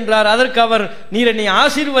விடுகிறது என்றார். அதற்கு அவர் நீர் என்னை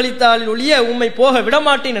ஆசீர்வதித்தால் ஒழிய உம்மை போக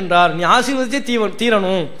விடமாட்டேன் என்றார். நீ ஆசீர்வதிச்சே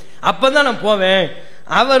தீரணும், அப்பதான் நான் போவேன்.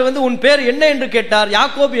 அவர் உன் பேர் என்ன என்று கேட்டார்.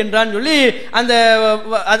 யாக்கோபு என்றான்னு சொல்லி அந்த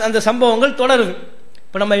அந்த சம்பவங்கள் தொடருது.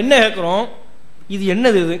 இப்ப நம்ம என்ன கேட்கிறோம், இது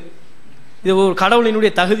என்னது, இது ஒரு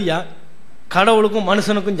கடவுளினுடைய தகுதியா? கடவுளுக்கும்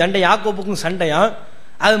மனுஷனுக்கும் சண்டை, யாக்கோபுக்கும் சண்டையா?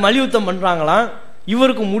 அது மல்யுத்தம் பண்றாங்களாம்,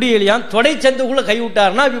 இவருக்கு முடியலையா, தொடை சந்துக்குள்ள கை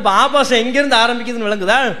விட்டாருன்னா இப்ப ஆபாசம் எங்கிருந்து ஆரம்பிக்குதுன்னு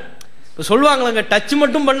விளங்குதா? இப்ப சொல்லுவாங்களாங்க, டச்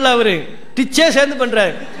மட்டும் பண்ணல, அவரு டிச்சே சேர்ந்து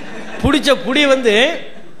பண்றாரு. பிடிச்ச புடி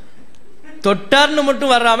தொட்டார்னு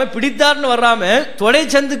மட்டும் வர்றாம பிடித்தார்னு வர்றாம தொடை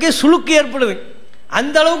சந்துக்கே சுளுக்கு ஏற்படுது.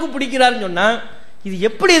 அந்த அளவுக்கு பிடிக்கிறாருன்னு சொன்னா இது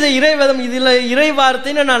எப்படி? இதை இறைவேதம், இதுல இறை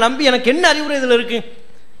வார்த்தைன்னு நான் நம்பி எனக்கு என்ன அறிவுரை இதுல இருக்கு?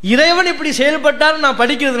 இறைவன் இப்படி செயல்பட்டார் நான்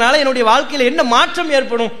படிக்கிறதுனால என்னுடைய வாழ்க்கையில என்ன மாற்றம்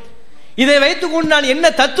ஏற்படும்? இதை வைத்துக்கொண்டு நான் என்ன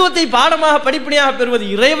தத்துவத்தை பாடமாக படிப்படியாக பெறுவது?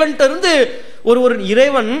 இறைவன் இருந்து ஒரு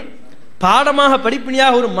இறைவன் பாடமாக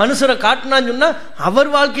படிப்படியாக ஒரு மனுஷரை காட்டினான்னு சொன்னா அவர்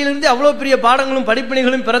வாழ்க்கையிலிருந்து அவ்வளவு பெரிய பாடங்களும்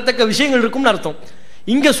படிப்பினைகளும் பெறத்தக்க விஷயங்கள் இருக்கும்னு அர்த்தம்.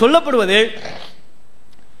 இங்க சொல்லப்படுவது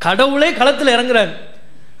கடவுளே களத்தில் இறங்குறார்.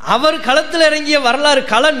 அவர் களத்தில் இறங்கிய வரலாறு,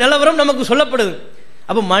 கள நிலவரம் நமக்கு சொல்லப்படுது.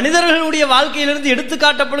 அப்ப மனிதர்களுடைய வாழ்க்கையிலிருந்து எடுத்து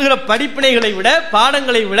காட்டப்படுகிற படிப்பினைகளை விட,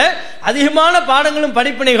 பாடங்களை விட அதிகமான பாடங்களும்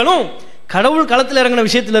படிப்பினைகளும் கடவுள் களத்தில் இறங்கின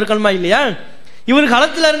விஷயத்தில் இருக்கணுமா இல்லையா? இவர்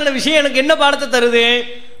களத்தில் இறங்கின விஷயம் எனக்கு என்ன பாடத்தை தருது?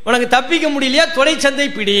 உனக்கு தப்பிக்க முடியலையா, தொடை சந்தை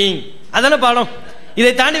பிடி, அதான பாடம்.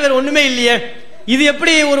 இதை தாண்டி வேற ஒண்ணுமே இல்லையே. இது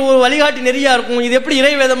எப்படி ஒரு வழிகாட்டி நெறியா இருக்கும்? இது எப்படி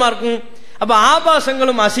இறைவேதமா இருக்கும்? அப்ப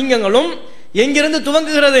ஆபாசங்களும் அசிங்கங்களும் எங்கிருந்து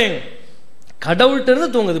துவங்குகிறது? கடவுள்கிட்ட இருந்து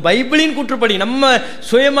துவங்குது. பைபிளின் கூற்றுப்படி, நம்ம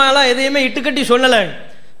சுயமாலாம் எதையுமே இட்டுக்கட்டி சொல்லல,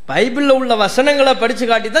 பைபிள்ல உள்ள வசனங்களை படிச்சு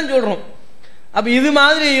காட்டி தான் சொல்றோம். அப்ப இது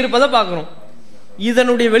மாதிரி இருப்பதை பார்க்கிறோம்.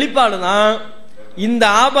 இதனுடைய வெளிப்பாடு தான் இந்த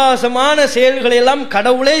ஆபாசமான செயல்களை எல்லாம்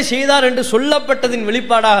கடவுளே செய்தார் என்று சொல்லப்பட்டதின்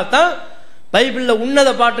வெளிப்பாடாகத்தான் பைபிள்ல உன்னத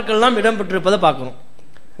பாட்டுக்கள் எல்லாம் இடம்பெற்றிருப்பதை பார்க்கிறோம்.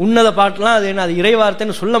 உன்னத பாட்டுலாம் அது என்ன, அது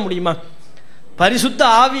இறைவார்த்தைன்னு சொல்ல முடியுமா? பரிசுத்த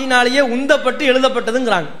ஆவியினாலேயே உந்தப்பட்டு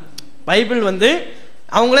எழுதப்பட்டதுங்கிறாங்க. பைபிள்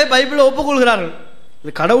அவங்களே பைபிளை ஒப்புக்கொள்கிறார்கள்.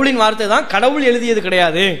 இது கடவுளின் வார்த்தை தான், கடவுள் எழுதியது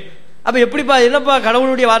கிடையாது. அப்ப எப்படிப்பா, என்னப்பா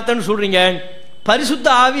கடவுளுடைய வார்த்தைன்னு சொல்றீங்க? பரிசுத்த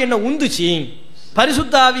ஆவி என்ன உந்துச்சு?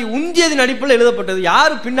 பரிசுத்த ஆவி உந்தியதின் அடிப்படையில் எழுதப்பட்டது.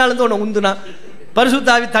 யாரு பின்னாலிருந்து உன்னை உந்துனா? பரிசுத்த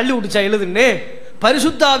ஆவி தள்ளி விட்டுச்சா எழுதுன்னு?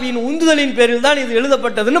 பரிசுத்த ஆவியின் உந்துதலின் பேரில் தான் இது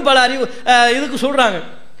எழுதப்பட்டதுன்னு பல இதுக்கு சொல்றாங்க.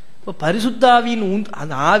 இப்போ பரிசுத்த ஆவியின்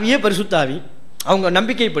அந்த ஆவியே பரிசுத்த ஆவி, அவங்க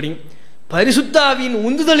நம்பிக்கைப்படி பரிசுத்த ஆவியின்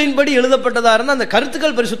உந்துதலின்படி எழுதப்பட்டதா இருந்தால் அந்த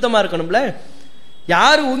கருத்துக்கள் பரிசுத்தமா இருக்கணும்ல.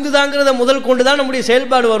 யாரு உந்துதாங்கிறத முதல் கொண்டுதான் நம்முடைய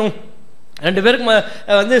செயல்பாடு வரும். 2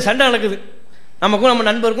 பேருக்கு சண்டை நடக்குது, நமக்கும் நம்ம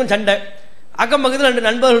நண்பருக்கும் சண்டை. அக்கம் பக்கத்தில் 2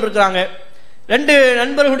 நண்பர்கள் இருக்கிறாங்க. 2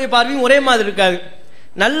 நண்பர்களுடைய பார்வையும் ஒரே மாதிரி இருக்காது.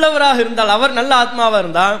 நல்லவராக இருந்தால், அவர் நல்ல ஆத்மாவா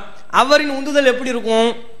இருந்தால் அவரின் உந்துதல் எப்படி இருக்கும்?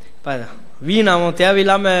 வீண், அவன்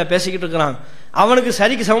தேவையில்லாம பேசிக்கிட்டு இருக்கிறான், அவனுக்கு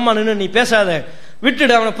சரிக்கு சமமா நின்று நீ பேசாத,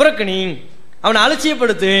 விட்டுடு, அவனை புறக்கணி, அவனை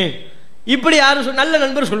அலட்சியப்படுத்து, இப்படி யாரும் நல்ல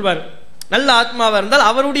நண்பர் சொல்வார். நல்ல ஆத்மாவா இருந்தால்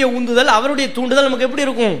அவருடைய உந்துதல், அவருடைய தூண்டுதல் நமக்கு எப்படி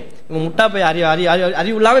இருக்கும்? இவன் முட்டா போய்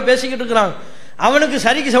அறிவு இல்லாம பேசிக்கிட்டு இருக்கிறான், அவனுக்கு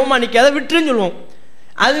சரிக்கு சமமா நிக்காத, விட்டுருன்னு சொல்லுவோம்.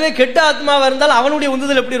 அதுவே கெட்ட ஆத்மாவா இருந்தால் அவனுடைய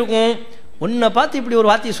உந்துதல் எப்படி இருக்கும்? உன்னை பார்த்து இப்படி ஒரு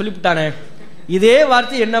வார்த்தையை சொல்லிவிட்டானே, இதே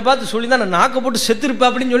வார்த்தையை என்ன பார்த்து சொல்லி தான் நான் நாக்க போட்டு செத்துருப்பேன்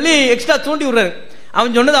அப்படின்னு சொல்லி எக்ஸ்ட்ரா தூண்டி விடுறாரு.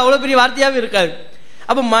 அவன் சொன்னது அவ்வளவு பெரிய வார்த்தையாவே இருக்காது.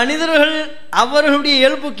 அப்ப மனிதர்கள் அவர்களுடைய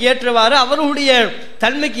இயல்புக்கு ஏற்றவாறு, அவர்களுடைய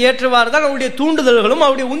தன்மைக்கு ஏற்றவாறு தான் அவருடைய தூண்டுதல்களும்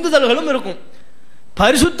அவருடைய உந்துதல்களும் இருக்கும்.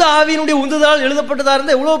 பரிசுத்த ஆவியினுடைய உந்துதலால் எழுதப்பட்டதா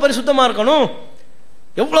இருந்தால் எவ்வளவு பரிசுத்தமா இருக்கணும்.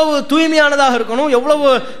 எவ்வளவு தூய்மையானதாக இருக்கணும், எவ்வளவு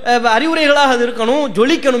அறிவுரைகளாக அது இருக்கணும்,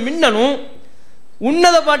 ஜொலிக்கணும், மின்னணும்.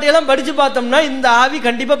 உன்னத பாட்டையெல்லாம் படிச்சு பார்த்தோம்னா இந்த ஆவி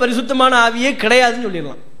கண்டிப்பா பரிசுத்தமான ஆவியே கிடையாதுன்னு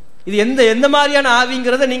சொல்லிடலாம். இது எந்த மாதிரியான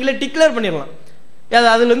ஆவிங்கிறத நீங்களே டிக்ளேர் பண்ணிடலாம்.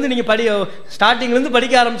 அதுல இருந்து நீங்க ஸ்டார்டிங்ல இருந்து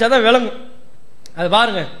படிக்க ஆரம்பிச்சாதான் விளங்கும். அது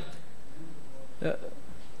பாருங்க,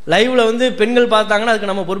 லைவ்ல பெண்கள் பார்த்தாங்கன்னா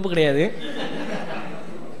அதுக்கு நம்ம பொறுப்பு கிடையாது.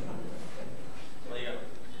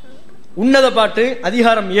 உன்னத பாட்டு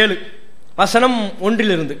அதிகாரம் 7 வசனம்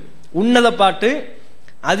 1 உன்னத பாட்டு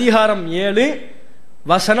அதிகாரம் 7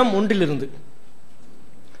 வசனம் 1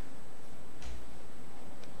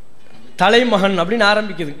 தலைமகன் அப்படின்னு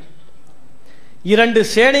ஆரம்பிக்குது. 2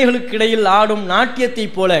 சேனைகளுக்கு இடையில் ஆடும் நாட்டியத்தை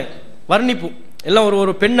போல வர்ணிப்பு. எல்லாம்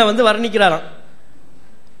ஒரு பெண்ணை வர்ணிக்கிறாராம்.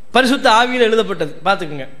 பரிசுத்த ஆவியில் எழுதப்பட்டது,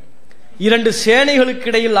 பார்த்துக்குங்க. 2 சேனைகளுக்கு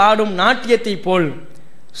இடையில் ஆடும் நாட்டியத்தை போல்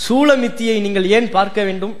சூலமித்தியை நீங்கள் ஏன் பார்க்க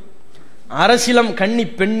வேண்டும்? அரசிலம் கன்னி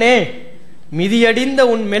பெண்ணே, மிதியடிந்த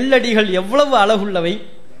உன் மெல்லடிகள் எவ்வளவு அழகுள்ளவை.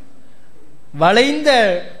 வளைந்த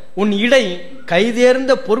உன் இடை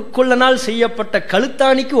கைதேர்ந்த பொற்கொள்ளனால் செய்யப்பட்ட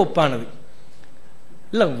கழுத்தாணிக்கு ஒப்பானது.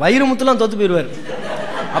 இல்ல வைரமுத்துலாம் தோத்து போயிருவார்,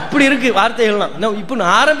 அப்படி இருக்கு வார்த்தைகள்லாம். இப்ப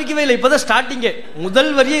நான் ஆரம்பிக்கவே இல்லை, இப்பதான் ஸ்டார்டிங்கே,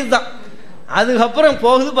 முதல் வரியே இதுதான். அதுக்கப்புறம்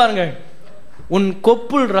போகுது பாருங்க. உன்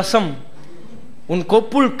கொப்புள் ரசம், உன்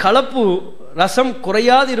கொப்புள் கலப்பு ரசம்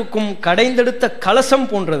குறையாது இருக்கும் கடைந்தெடுத்த கலசம்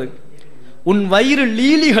போன்றது. உன் வயிறு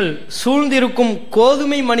லீலிகள் சூழ்ந்திருக்கும்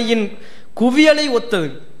கோதுமை மணியின் குவியலை ஒத்தது.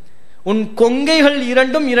 உன் கொங்கைகள்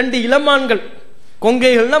 2 இளமான்கள்.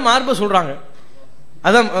 கொங்கைகள்னா மார்பு சொல்றாங்க,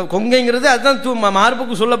 அதான் கொங்கைங்கிறது, அதுதான்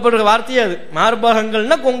மார்புக்கு சொல்லப்படுற வார்த்தையே. அது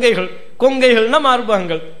மார்பகங்கள்னா கொங்கைகள், கொங்கைகள்னா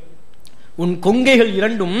மார்பகங்கள். உன் கொங்கைகள்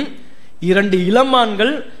 2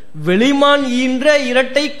 இளமான்கள், வெளிமான் ஈன்ற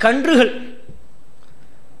இரட்டை கன்றுகள்.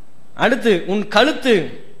 அடுத்து உன் கழுத்து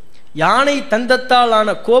யானை தந்தத்தால் ஆன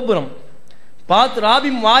கோபுரம். பாத்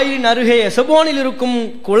ராபிம் வாயிலின் அருகே எசபோனில் இருக்கும்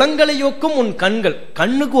குளங்களை யோக்கும் உன் கண்கள்.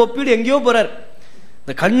 கண்ணுக்கு ஒப்பீடு எங்கேயோ போறார்.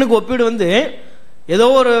 இந்த கண்ணுக்கு ஒப்பீடு ஏதோ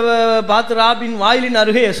ஒரு பாத் ராபின் வாயிலின்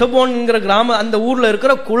அருகே எசபோன்ங்கிற கிராம அந்த ஊர்ல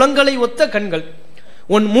இருக்கிற குளங்களை ஒத்த கண்கள்.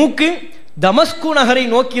 உன் மூக்கு தமஸ்கு நகரை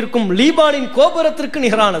நோக்கி இருக்கும் லீபானின் கோபுரத்திற்கு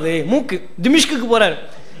நிகரானது. மூக்கு திமிஷ்குக்கு போறார்.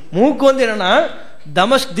 மூக்கு என்னன்னா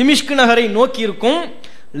திமிஷ்கு நகரை நோக்கி இருக்கும்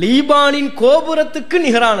லீபானின் கோபுரத்துக்கு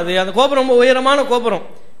நிகரானது. அந்த கோபுரம் ரொம்ப உயரமான கோபுரம்,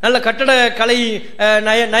 நல்ல கட்டட கலை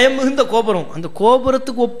நயம் மிகுந்த கோபுரம். அந்த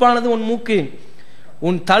கோபுரத்துக்கு ஒப்பானது உன் மூக்கு.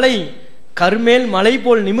 உன் தலை கர்மேல் மலை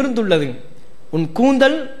போல் நிமிர்ந்துள்ளது. உன்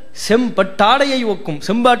கூந்தல் செம்பட்டாடையை ஒக்கும்,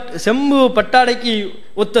 செம்பு பட்டாடைக்கு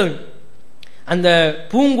ஒத்தது. அந்த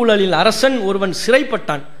பூங்குழலில் அரசன் ஒருவன்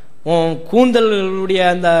சிறைப்பட்டான். உன் கூந்தலுடைய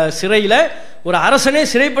அந்த சிறையில ஒரு அரசனே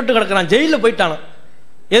சிறைப்பட்டு கிடக்கிறான், ஜெயில போயிட்டான.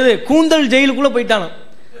 எது கூந்தல் ஜெயிலுக்குள்ள போயிட்டான,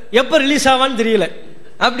 எப்ப ரிலீஸ் ஆவான்னு தெரியல,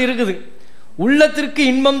 அப்படி இருக்குது. உள்ளத்திற்கு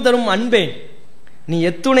இன்பம் தரும் அன்பே, நீ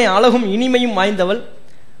எத்துணை அழகும் இனிமையும் வாய்ந்தவள்.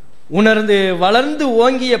 உணர்ந்து வளர்ந்து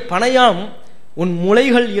ஓங்கிய பனையாம் உன்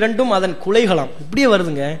முளைகள் 2 அதன் குலைகளாம். இப்படியே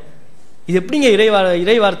வருதுங்க. இது எப்படிங்க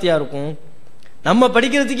இறை வார்த்தையா இருக்கும்? நம்ம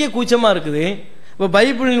படிக்கிறதுக்கே கூச்சமா இருக்குது. இப்போ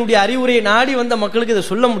பைபிளினுடைய அறிவுரையை நாடி வந்த மக்களுக்கு இதை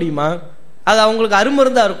சொல்ல முடியுமா? அது அவங்களுக்கு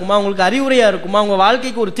அருமருந்தா இருக்குமா? அவங்களுக்கு அறிவுரையா இருக்குமா? அவங்க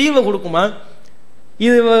வாழ்க்கைக்கு ஒரு தீர்வை கொடுக்குமா?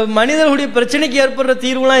 இது மனிதர்களுடைய பிரச்சனைக்கு ஏற்படுற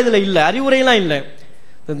தீர்வுலாம் இதுல இல்லை, அறிவுரையெல்லாம் இல்லை.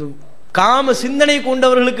 காம சிந்தனை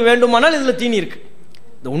கொண்டவர்களுக்கு வேண்டுமானால் இதுல தீனி இருக்கு.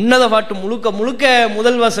 இந்த உன்னத பாட்டு முழுக்க முழுக்க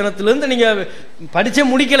முதல் வசனத்திலிருந்து நீங்க படிச்சே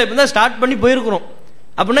முடிக்கல, இப்பதான் ஸ்டார்ட் பண்ணி போயிருக்கிறோம்.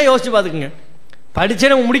 அப்படின்னா யோசிச்சு பாத்துக்குங்க. படிச்சே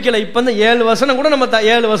நம்ம முடிக்கல, இப்ப இந்த 7 வசனம் கூட நம்ம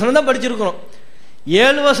 7 வசனம் தான் படிச்சிருக்கிறோம்.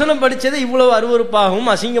 7 வசனம் படிச்சது இவ்வளவு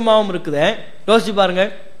அருவருப்பாகவும் அசிங்கமாகவும் இருக்குதே, யோசிச்சு பாருங்க.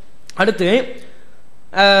 அடுத்து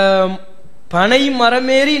பனை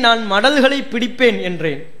மரமேறி நான் மடல்களை பிடிப்பேன்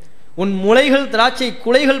என்றேன். உன் முளைகள் திராட்சை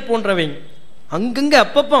குலைகள் போன்றவை. அங்கங்க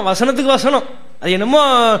அப்பப்ப வசனத்துக்கு வசனம், அது என்னமோ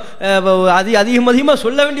அதிகமா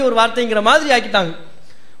சொல்ல வேண்டிய ஒரு வார்த்தைங்கிற மாதிரி ஆக்கிட்டாங்க.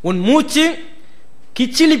 உன் மூச்சு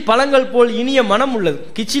கிச்சிலி பழங்கள் போல் இனிய மனம் உள்ளது.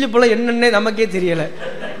 கிச்சிலி பழம் என்னன்னே நமக்கே தெரியல.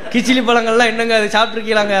 கிச்சிலி பழங்கள்லாம் என்னங்க, அதை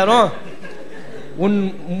சாப்பிட்டுருக்கீங்களாங்க யாரும்? உன்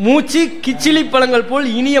மூச்சு கிச்சிலி பழங்கள் போல்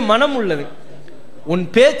இனிய மனம் உள்ளது. உன்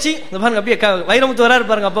பேச்சு பாருங்க, அப்படியே வைரமுத்து வராரு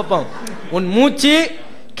பாருங்க அப்பப்போ. உன் மூச்சு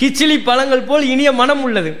கிச்சிலி பழங்கள் போல் இனிய மனம்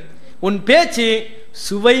உள்ளது. உன் பேச்சு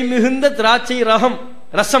சுவை மிகுந்த திராட்சை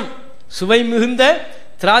ரசம், சுவை மிகுந்த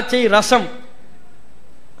திராட்சை ரசம்.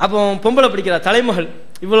 அப்போ பொம்பளை பிடிக்கிறா தலைமகள்,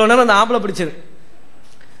 இவ்வளவு நேரம் அந்த ஆம்பளை பிடிச்சது.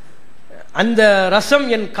 அந்த ரசம்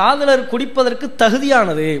என் காதலர் குடிப்பதற்கு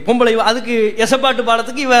தகுதியானது. பொம்பளை அதுக்கு எசப்பாட்டு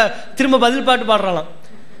பாடத்துக்கு இவ திரும்ப பதில் பாட்டு பாடுறாளாம்.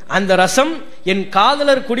 அந்த ரசம் என்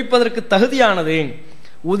காதலர் குடிப்பதற்கு தகுதியானது.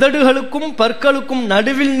 உதடுகளுக்கும் பற்களுக்கும்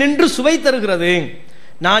நடுவில் நின்று சுவை தருகிறது.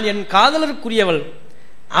 நான் என் காதலருக்குரியவள்,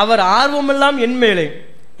 அவர் ஆர்வமெல்லாம் என் மேலே.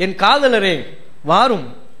 என் காதலரே வாரும்,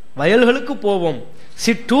 வயல்களுக்கு போவோம்,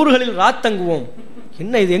 சிற்றூர்களில் ராத்தங்குவோம்.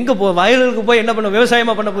 என்ன இது, எங்க வயல்களுக்கு போய் என்ன பண்ண,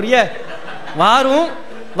 விவசாயமா பண்ண போறிய? வாரும்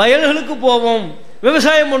வயல்களுக்கு போவோம்,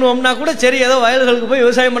 விவசாயம் பண்ணுவோம்னா கூட சரி, ஏதோ வயல்களுக்கு போய்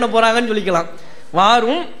விவசாயம் பண்ண போறாங்கன்னு சொல்லிக்கலாம்.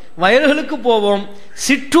 வாரும் வயல்களுக்கு போவோம்,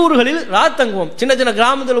 சிற்றூர்களில் தங்குவோம். சின்ன சின்ன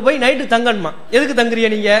கிராமத்தில் போய் நைட்டு தங்கணுமா? எதுக்கு தங்குறிய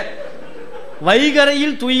நீங்க?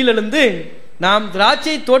 வைகரையில் துயில் எழுந்து நாம்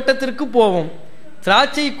திராட்சை தோட்டத்திற்கு போவோம்,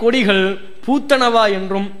 திராட்சை கொடிகள் பூத்தனவா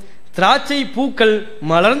என்றும் திராட்சை பூக்கள்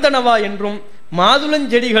மலர்ந்தனவா என்றும்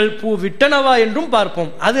மாதுளஞ்செடிகள் பூ விட்டனவா என்றும்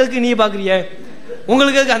பார்ப்போம். அதுக்கு நீ பாக்குறிய?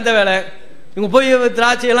 உங்களுக்கு அந்த வேலை? இவங்க போய்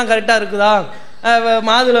திராட்சை எல்லாம் கரெக்டா இருக்குதா,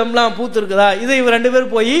 மாதுளம்லாம் பூத்து இருக்குதா, இதை இவங்க 2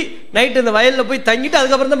 பேர் போய் நைட்டு இந்த வயல்ல போய் தங்கிட்டு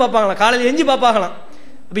அதுக்கப்புறம் தான் பார்ப்பாங்களாம், காலையில் எஞ்சி பார்ப்பாங்களாம்.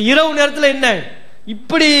 இப்ப இரவு நேரத்தில் என்ன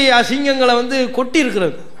இப்படி அசிங்கங்களை கொட்டி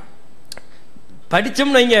இருக்கிறது.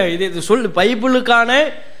 படிச்சோம்னு வைங்க, இது சொல்லு பைபிளுக்கான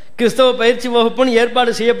கிறிஸ்தவ பயிற்சி வகுப்புன்னு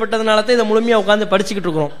ஏற்பாடு செய்யப்பட்டதுனால தான் இதை முழுமையா உட்காந்து படிச்சுக்கிட்டு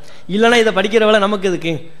இருக்கிறோம். இல்லைன்னா இதை படிக்கிற வேலை நமக்கு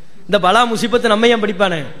எதுக்கு? இந்த பலா முசிபத்தை நம்ம ஏன்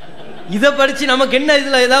படிப்பானே? இதை படிச்சு நமக்கு என்ன?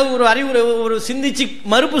 இதுல ஏதாவது ஒரு அறிவுரை, ஒரு சிந்திச்சு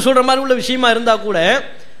மறுப்பு சொல்ற மாதிரி உள்ள விஷயமா இருந்தா கூட,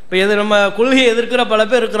 இப்ப எது நம்ம கொள்கையை எதிர்க்கிற பல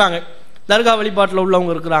பேர் இருக்கிறாங்க, தர்கா வழிபாட்டில்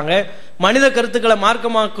உள்ளவங்க இருக்கிறாங்க, மனித கருத்துக்களை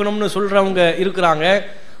மார்க்கமாக்கணும்னு சொல்றவங்க இருக்கிறாங்க,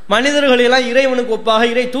 மனிதர்கள் எல்லாம் இறைவனுக்கு ஒப்பாக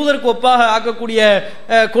இறை தூதருக்கு ஒப்பாக ஆக்கக்கூடிய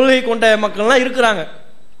கொள்கை கொண்ட மக்கள்லாம் இருக்கிறாங்க.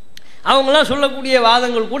 அவங்கெல்லாம் சொல்லக்கூடிய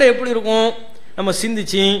வாதங்கள் கூட எப்படி இருக்கும்? நம்ம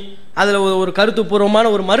சிந்திச்சு அதுல ஒரு கருத்துப்பூர்வமான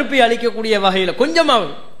ஒரு மறுப்பை அளிக்கக்கூடிய வகையில்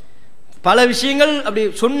கொஞ்சமாகும். பல விஷயங்கள் அப்படி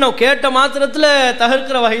சொன்ன கேட்ட மாத்திரத்தில்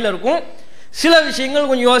தகர்க்கிற வகையில் இருக்கும். சில விஷயங்கள்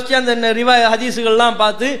கொஞ்சம் யோசிச்சு அந்த ஹதீஸுகள்லாம்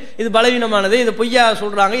பார்த்து இது பலவீனமானது, இது பொய்யா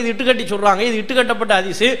சொல்றாங்க, இது இட்டுக்கட்டி சொல்றாங்க, இது இட்டுக்கட்டப்பட்ட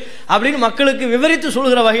ஹதீஸு அப்படின்னு மக்களுக்கு விவரித்து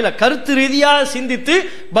சொல்கிற வகையில் கருத்து ரீதியாக சிந்தித்து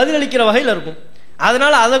பதிலளிக்கிற வகையில் இருக்கும்.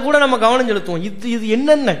 அதனால அதை கூட நம்ம கவனம் செலுத்துவோம். இது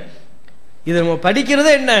என்னென்ன, இது நம்ம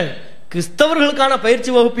படிக்கிறதே என்ன? கிறிஸ்தவர்களுக்கான பயிற்சி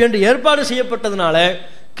வகுப்பு என்று ஏற்பாடு செய்யப்பட்டதுனால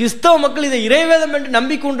கிறிஸ்தவ மக்கள் இதை இறைவேதம் என்று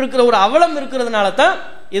நம்பிக்கொண்டிருக்கிற ஒரு அவலம் இருக்கிறதுனால தான்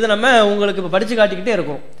இதை நம்ம உங்களுக்கு இப்போ படிச்சு காட்டிக்கிட்டே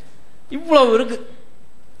இருக்கோம். இவ்வளவு இருக்கு,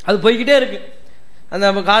 அது போய்கிட்டே இருக்கு.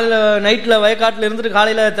 அந்த காலையில் நைட்டில் வயக்காட்டில் இருந்துட்டு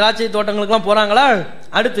காலையில் திராட்சை தோட்டங்களுக்கெல்லாம் போகிறாங்களா?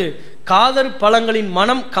 அடுத்து காதற் பழங்களின்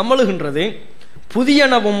மனம் கமழுகின்றது,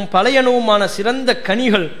 புதியனவும் பழையனவுமான சிறந்த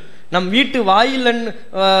கனிகள் நம் வீட்டு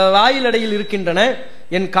வாயிலடையில் இருக்கின்றன,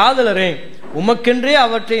 என் காதலரே உமக்கென்றே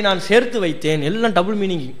அவற்றை நான் சேர்த்து வைத்தேன். எல்லாம் டபுள்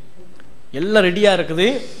மீனிங், எல்லாம் ரெடியா இருக்குது,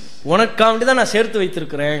 உனக்காண்டி தான் நான் சேர்த்து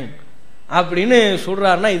வைத்திருக்கிறேன் அப்படின்னு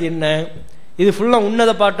சொல்றாருன்னா இது என்ன? இது ஃபுல்லா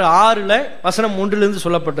உன்னத பாட்டு 6 வசனம் 1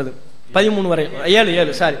 சொல்லப்பட்டது 13 வரை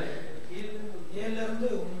 7 சாரி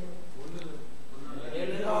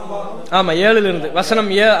ஆமா 7 வசனம்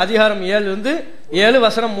அதிகாரம் 7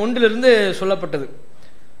 வசனம் 1 சொல்லப்பட்டது.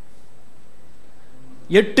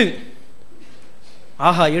 8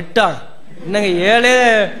 ஆஹா 8 என்னங்க 7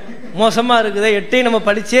 மோசமா இருக்குது, 8 நம்ம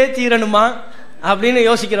படிச்சே தீரணுமா அப்படின்னு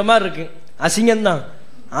யோசிக்கிற மாதிரி இருக்கு. அசிங்கம்தான்,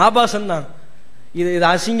 ஆபாசம்தான். இது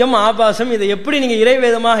அசிங்கம், ஆபாசம். இதை எப்படி நீங்க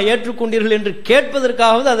இறைவேதமாக ஏற்றுக்கொண்டீர்கள் என்று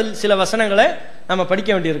கேட்பதற்காவது அதில் சில வசனங்களை நம்ம படிக்க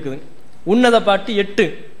வேண்டியிருக்குது. உன்னத பாட்டு 8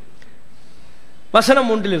 வசனம்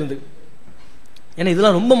 1 ஏன்னா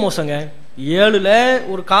இதெல்லாம் ரொம்ப மோசங்க. 7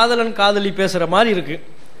 ஒரு காதலன் காதலி பேசுற மாதிரி இருக்கு,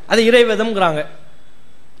 அது இறைவேதம்ங்கிறாங்க.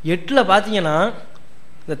 8 பாத்தீங்கன்னா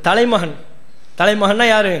இந்த தலைமகன்னா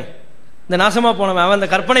யாரு? இந்த நாசமா போனவன், அவன் இந்த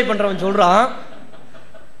கற்பனை பண்றவன் சொல்றான்.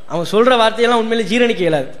 அவன் சொல்ற வார்த்தையெல்லாம் உண்மையிலே ஜீரணிக்க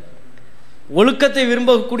இயலாது. ஒழுக்கத்தை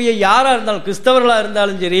விரும்பக்கூடிய யாரா இருந்தாலும், கிறிஸ்தவர்களா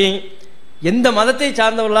இருந்தாலும் சரி, எந்த மதத்தை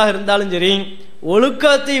சார்ந்தவர்களாக இருந்தாலும் சரி,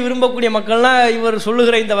 ஒழுக்கத்தை விரும்பக்கூடிய மக்கள்லாம் இவர்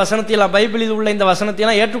சொல்லுகிற இந்த வசனத்தையெல்லாம், பைபிளில் உள்ள இந்த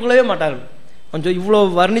வசனத்தையெல்லாம் ஏற்றுக்கொள்ளவே மாட்டார்கள். கொஞ்சம்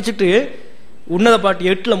இவ்வளவு வர்ணிச்சுட்டு உன்னத பாட்டு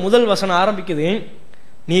 8 முதல் வசனம் ஆரம்பிக்குது,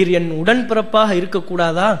 நீர் என் உடன்பிறப்பாக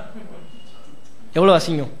இருக்கக்கூடாதா? எவ்வளவு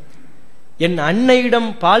அசிங்கம். என் அன்னையிடம்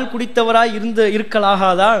பால் குடித்தவராய்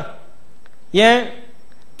இருக்கலாகாதா? ஏன்?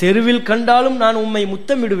 தெருவில் கண்டாலும் நான் உம்மை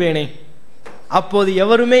முத்தமிடுவேனே, அப்போது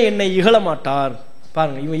எவருமே என்னை இகழ மாட்டார்.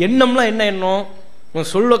 பாருங்க, இவன் எண்ணம்லாம் என்ன எண்ணம்? இவன்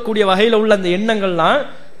சொல்லக்கூடிய வகையில் உள்ள அந்த எண்ணங்கள்லாம்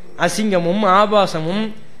அசிங்கமும் ஆபாசமும்,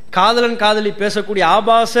 காதலன் காதலி பேசக்கூடிய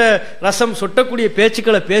ஆபாச ரசம் சொட்டக்கூடிய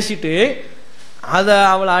பேச்சுக்களை பேசிட்டு அதை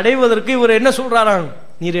அவளை அடைவதற்கு இவர் என்ன சொல்றாராம்?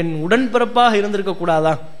 நீர் என் உடன்பிறப்பாக இருந்திருக்க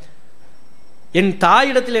கூடாதா? என்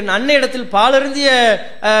தாயிடத்தில், என் அன்னையிடத்தில் பாலருந்திய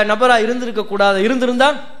நபரா இருந்திருக்க கூடாது. இருந்திருந்தா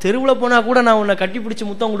தெருவில் போனா கூட நான் உன்னை கட்டி பிடிச்சு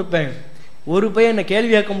முத்தம் கொடுப்பேன், ஒரு பையன் என்னை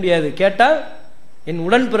கேள்வி கேட்க முடியாது, கேட்டா என்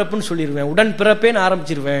உடன்பிறப்புன்னு சொல்லிடுவேன், உடன்பிறப்பேன்னு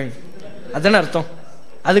ஆரம்பிச்சிருவேன். அதான அர்த்தம்.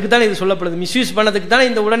 அதுக்கு தானே இது சொல்லப்படுது. மிஸ்யூஸ் பண்ணதுக்கு தானே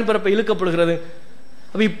இந்த உடன்பிறப்பை இழுக்கப்படுகிறது.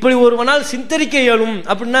 அப்ப இப்படி ஒருவனால் சிந்தரிக்க இயலும்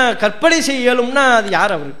அப்படின்னா, கற்பனை செய்ய இயலும்னா அது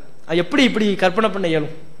யார்? அவரு எப்படி இப்படி கற்பனை பண்ண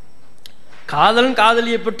இயலும்? காதலன்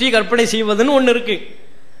காதலியை பற்றி கற்பனை செய்வதுன்னு ஒண்ணு இருக்கு.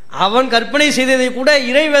 அவன் கற்பனை செய்ததை கூட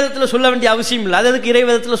இறை வேதத்துல சொல்ல வேண்டிய அவசியம் இல்லை. அது எதுக்கு இறை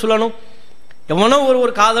வேதத்துல சொல்லணும்? எவனோ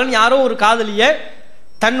ஒரு காதலன் யாரோ ஒரு காதலிய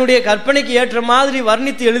தன்னுடைய கற்பனைக்கு ஏற்ற மாதிரி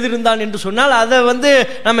வர்ணித்து எழுதியிருந்தான் என்று சொன்னால் அதை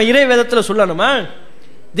நம்ம இறை வேதத்துல சொல்லணுமா?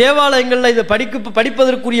 தேவாலயங்களில் இதை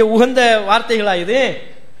படிப்பதற்குரிய உகந்த வார்த்தைகளா இது?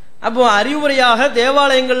 அப்போ அறிவுரையாக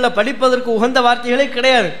தேவாலயங்களில் படிப்பதற்கு உகந்த வார்த்தைகளே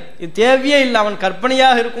கிடையாது. இது தேவையே இல்லை. அவன்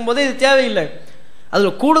கற்பனையாக இருக்கும் போதே இது தேவையில்லை.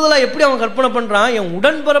 அதில் கூடுதலாக எப்படி அவன் கற்பனை பண்ணுறான், என்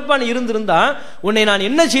உடன்பிறப்பான் இருந்திருந்தா உன்னை நான்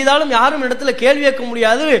என்ன செய்தாலும் யாரும் இடத்துல கேள்வி கேட்க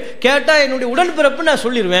முடியாது, கேட்டால் என்னுடைய உடன்பிறப்பு நான்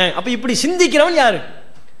சொல்லிடுவேன். அப்போ இப்படி சிந்திக்கிறவன் யாரு?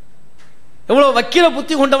 எவ்வளோ வக்கீல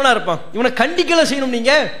புத்தி கொண்டவனா இருப்பான். இவனை கண்டிக்கல செய்யணும்.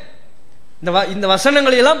 நீங்கள் இந்த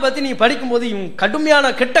வசனங்களை எல்லாம் பற்றி நீங்கள் படிக்கும்போது இவன் கடுமையான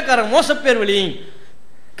கெட்டக்காரன், மோசப்பேர் வழி,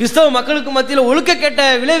 கிறிஸ்தவ மக்களுக்கு மத்தியில் ஒழுக்க கேட்ட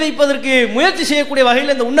விளைவிப்பதற்கு முயற்சி செய்யக்கூடிய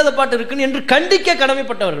வகையில் இந்த உன்னத பாட்டு இருக்குன்னு என்று கண்டிக்க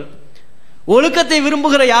கடமைப்பட்டவர்கள். ஒழுக்கத்தை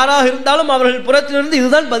விரும்புகிற யாராக இருந்தாலும் அவர்கள் புறத்திலிருந்து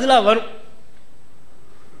இதுதான் பதிலாக வரும்.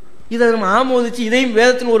 இதை நம்ம ஆமோதிச்சு இதையும்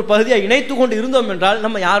வேதத்தின் ஒரு பகுதியாக இணைத்து கொண்டு இருந்தோம் என்றால்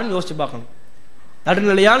நம்ம யாரும் யோசிச்சு பார்க்கணும்.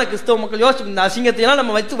 நடுநிலையான கிறிஸ்தவ மக்கள் யோசிச்சு இந்த அசிங்கத்தையெல்லாம்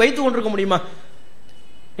நம்ம வைத்து கொண்டிருக்க முடியுமா?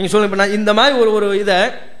 நீங்கள் சொல்லுங்க. இப்போ நான் இந்த மாதிரி ஒரு இதை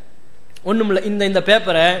ஒன்றும் இல்லை, இந்த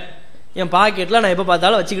பேப்பரை என் பாக்கெட்டில் நான் எப்போ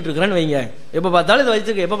பார்த்தாலும் வச்சுக்கிட்டு இருக்கிறேன்னு வைங்க. எப்போ பார்த்தாலும் இதை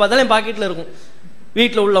வச்சுருக்கேன், எப்போ பார்த்தாலும் என் பாக்கெட்டில் இருக்கும்.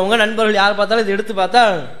 வீட்டில் உள்ளவங்க நண்பர்கள் யார் பார்த்தாலும் இதை எடுத்து பார்த்தா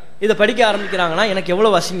இதை படிக்க ஆரம்பிக்கிறாங்கன்னா எனக்கு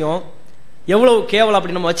எவ்வளோ அசிங்கம், எவ்வளவு கேவலம்.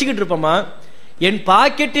 அப்படி நம்ம வச்சுக்கிட்டு இருப்போமா? என்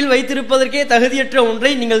பாக்கெட்டில் வைத்திருப்பதற்கே தகுதியற்ற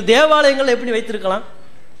ஒன்றை நீங்கள் தேவாலயங்கள் எப்படி வைத்திருக்கலாம்?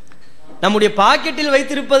 நம்முடைய பாக்கெட்டில்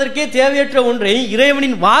வைத்திருப்பதற்கே தேவையற்ற ஒன்றை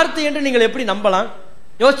இறைவனின் வார்த்தை என்று நீங்கள் எப்படி நம்பலாம்?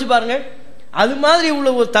 யோசிச்சு பாருங்க. அது மாதிரி உள்ள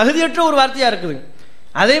ஒரு தகுதியற்ற ஒரு வார்த்தையா இருக்குது.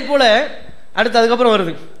 அதே போல அடுத்து அதுக்கப்புறம்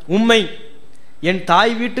வருது, உம்மை என்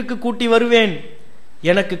தாய் வீட்டுக்கு கூட்டி வருவேன்,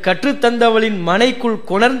 எனக்கு கற்றுத்தந்தவளின் மனைக்குள்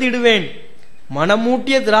கொணர்ந்திடுவேன்,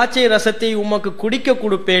 மனமூட்டிய திராட்சை ரசத்தை உமக்கு குடிக்க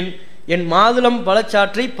கொடுப்பேன், என் மாதுளம்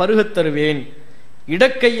பழச்சாற்றை பருகத் தருவேன்.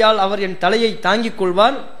 இடக்கையால் அவர் என் தலையை தாங்கிக்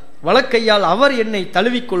கொள்வார், வலக்கையால் அவர் என்னை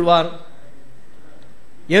தழுவிக் கொள்வார்.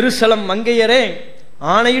 எருசலம் மங்கையரே,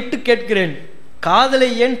 ஆணையிட்டு கேட்கிறேன்,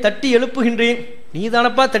 காதலை ஏன் தட்டி எழுப்புகின்றேன்? நீ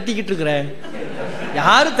தானப்பா தட்டிக்கிட்டு இருக்கிற,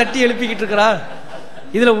 யாரு தட்டி எழுப்பிக்கிட்டு இருக்கிறா?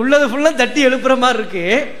 இதுல உள்ளது ஃபுல்லா தட்டி எழுப்புற மாதிரி இருக்கு.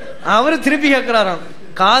 அவரு திருப்பி கேட்கிறாராம்,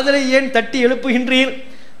 காதலை ஏன் தட்டி எழுப்புகின்றீர்?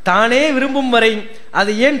 தானே விரும்பும் வரை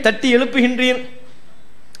அதை ஏன் தட்டி எழுப்புகின்றீர்?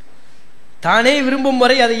 தானே விரும்பும்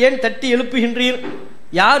வரை அதை ஏன் தட்டி எழுப்புகின்றீர்?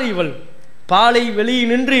 யார் இவள்? பாலை வெளியே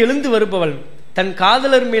நின்று எழுந்து வருபவள், தன்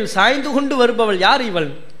காதலர் மேல் சாய்ந்து கொண்டு வருபவள் யார் இவள்?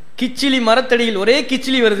 கிச்சிலி மரத்தடியில், ஒரே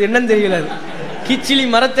கிச்சிலி வருது, என்னன்னு தெரியல. கிச்சிலி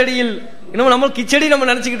மரத்தடியில், இன்னும் நம்ம கிச்சடி நம்ம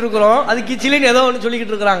நினைச்சுக்கிட்டு இருக்கிறோம், அது கிச்சிலின்னு ஏதோ ஒன்று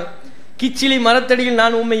சொல்லிக்கிட்டு இருக்கிறாங்க. கிச்சிலி மரத்தடியில்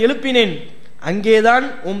நான் உம்மை எழுப்பினேன், அங்கேதான்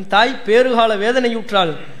உம் தாய் பேறுகால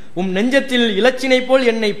வேதனையுற்றாள், உம் நெஞ்சத்தில் இலச்சினை போல்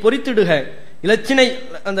என்னை பொறித்திடுக. இலச்சினை,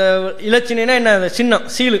 அந்த இலச்சினைனா என்ன? சின்னம்,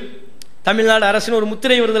 சீலு. தமிழ்நாடு அரசின் ஒரு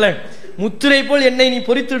முத்திரை வருதுல, முத்திரை போல் என்னை நீ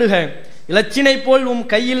பொறித்திடுக, இலச்சினை போல் உம்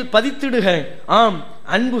கையில் பதித்திடுக. ஆம்,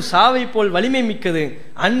 அன்பு சாவை போல் வலிமை மிக்கது,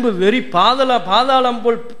 அன்பு வெறி பாதாளம்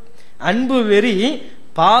போல், அன்பு வெறி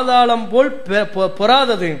பாதாளம் போல்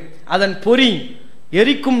பொறாதது, அதன் பொறி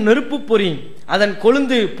எரிக்கும் நெருப்பு பொறி, அதன்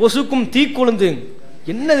கொழுந்து பொசுக்கும் தீ கொழுந்து.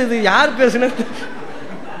 என்னது இது? யார் பேசுனது?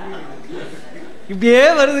 இப்படியே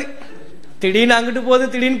வருது, திடீர்னு அங்கிட்டு போகுது,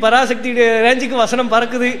 திடீர்னு பராசக்தி ரேஞ்சுக்கு வசனம்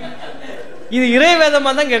பறக்குது. இது இறை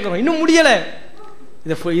வேதமா தான் கேட்கிறோம், இன்னும் முடியல.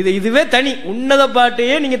 இதுவே தனி உன்னத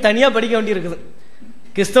பாட்டையே நீங்க தனியா படிக்க வேண்டி இருக்குது.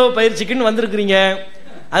 கிறிஸ்தவ பயிற்சிக்குன்னு வந்திருக்கிறீங்க,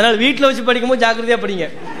 அதனால வீட்டில் வச்சு படிக்கும்போது ஜாக்கிரதையா படிங்க.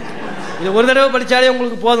 இது ஒரு தடவை படிச்சாலே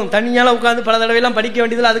உங்களுக்கு போதும், தனியால உட்காந்து பல தடவையெல்லாம் படிக்க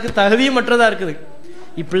வேண்டியதில் அதுக்கு தகுதியும் மற்றதா இருக்குது.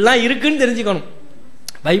 இப்படிலாம் இருக்குன்னு தெரிஞ்சுக்கணும்.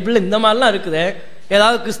 பைபிளில் இந்த மாதிரிலாம் இருக்குது.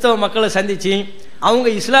 ஏதாவது கிறிஸ்தவ மக்களை சந்திச்சு அவங்க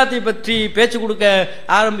இஸ்லாத்தை பற்றி பேச்சு கொடுக்க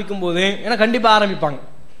ஆரம்பிக்கும் போது, ஏன்னா கண்டிப்பாக ஆரம்பிப்பாங்க,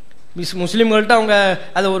 முஸ்லீம்கள்ட்ட அவங்க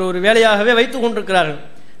அதை ஒரு வேலையாகவே வைத்து கொண்டிருக்கிறார்கள்.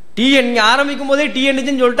 டிஎன் நீங்க ஆரம்பிக்கும் போதே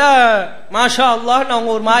டிஎன்ஜின்னு சொல்லிட்டா மாஷா அல்லாஹ்னு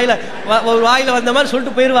அவங்க ஒரு வாயில வந்த மாதிரி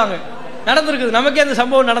சொல்லிட்டு போயிடுவாங்க. நடந்திருக்குது, நமக்கே அந்த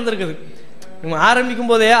சம்பவம் நடந்திருக்குது. ஆரம்பிக்கும்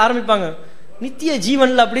போதே ஆரம்பிப்பாங்க, நித்திய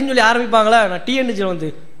ஜீவன்ல அப்படின்னு சொல்லி ஆரம்பிப்பாங்களா, நான் டிஎன்ஜி வந்து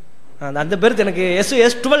அந்த பேருக்கு எனக்கு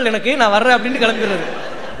S12 எனக்கு நான் வர்றேன் அப்படின்னு கிளம்பிடுறது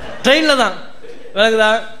ட்ரெயின்ல தான்,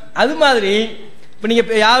 விளக்குதா? அது மாதிரி இப்ப நீங்க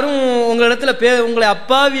யாரும் உங்க இடத்துல உங்களை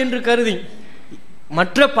அப்பாவி என்று கருதி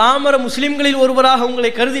மற்ற பாமர முஸ்லிம்களில் ஒருவராக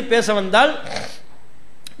உங்களை கருதி பேச வந்தால்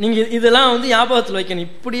நீங்க இதெல்லாம் வந்து ஞாபகத்தில் வைக்கணும்.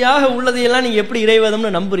 இப்படியாக உள்ளதையெல்லாம் நீங்க எப்படி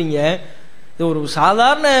இறைவேதம்னு நம்புறீங்க? இது ஒரு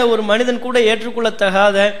சாதாரண ஒரு மனிதன் கூட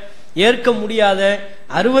ஏற்றுக்கொள்ளத்தகாத, ஏற்க முடியாத,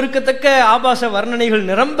 அருவருக்கத்தக்க ஆபாச வர்ணனைகள்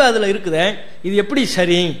நிரம்ப அதுல இருக்குது. இது எப்படி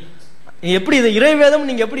சரி? எப்படி இதை இறைவேதம்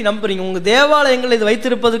நீங்க எப்படி நம்புறீங்க? உங்க தேவாலயங்கள் இதை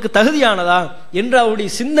வைத்திருப்பதற்கு தகுதியானதா என்று அவருடைய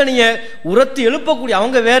சிந்தனையை உரத்து எழுப்பக்கூடிய,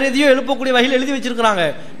 அவங்க வேற எதையோ எழுப்பக்கூடிய வகையில் எழுதி வச்சிருக்கிறாங்க.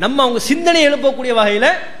 நம்ம அவங்க சிந்தனையை எழுப்பக்கூடிய வகையில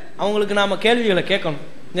அவங்களுக்கு நாம கேள்விகளை கேட்கணும்,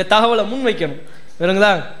 இந்த தகவலை முன் வைக்கணும்.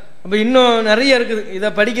 வேறுங்களா? அப்ப இன்னும் நிறைய இருக்குது, இதை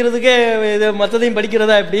படிக்கிறதுக்கே இதை மற்றதையும்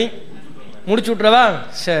படிக்கிறதா எப்படி முடிச்சு விட்டுறவா?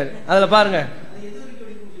 சரி, அதுல பாருங்க.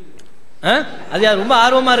 அது யார் ரொம்ப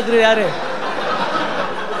ஆர்வமா இருக்கிற யாரு?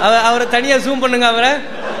 அவரை தனியா ஜூம் பண்ணுங்க, அவரை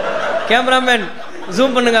கேமராமேன்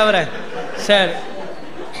ஜூம் பண்ணுங்க அவரை. சரி,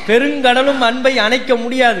 பெருங்கடலும் அன்பை அணைக்க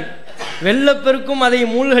முடியாது, வெள்ளப்பெருக்கும் அதை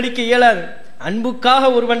மூழ்கடிக்க இயலாது. அன்புக்காக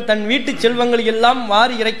ஒருவன் தன் வீட்டு செல்வங்களை எல்லாம்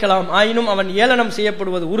வாரி இறைக்கலாம், ஆயினும் அவன் ஏளனம்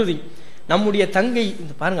செய்யப்படுவது உறுதி. நம்முடைய தங்கை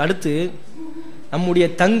பாருங்க, அடுத்து நம்முடைய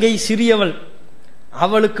தங்கை சிறியவள்,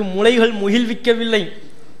 அவளுக்கு முளைகள் முகிழ்விக்கவில்லை,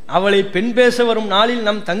 அவளை பெண் பேச வரும் நாளில்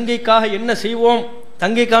நம் தங்கைக்காக என்ன செய்வோம்?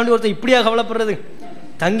 தங்கைக்காண்டி ஒருத்தர் இப்படியா கவலைப்படுறது?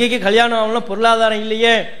 தங்கைக்கு கல்யாணம் ஆகலாம், பொருளாதாரம்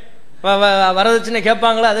இல்லையே, வரதட்சணை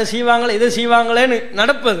கேட்பாங்களே, அதை செய்வாங்களே, இதை செய்வாங்களேன்னு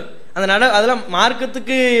நடப்பது. அந்த அதெல்லாம்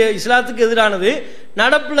மார்க்கத்துக்கு இஸ்லாத்துக்கு எதிரானது.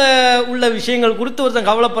 நடப்புல உள்ள விஷயங்கள் குறித்து ஒருத்தன்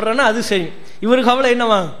கவலைப்படுறன்னா அது சரி. இவரு கவலை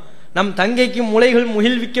என்னவா? நம் தங்கைக்கு முளைகள்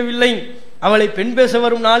முகிழ்விக்கவில்லை, அவளை பெண் பேச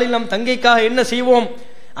வரும் நாளில் நம் தங்கைக்காக என்ன செய்வோம்?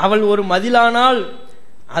 அவள் ஒரு மதிலானால்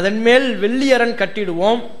அதன் மேல் வெள்ளியரண்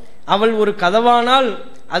கட்டிடுவோம், அவள் ஒரு கதவானால்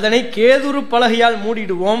அதனை கேதுரு பலகையால்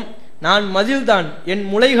மூடிடுவோம். நான் மதில்தான், என்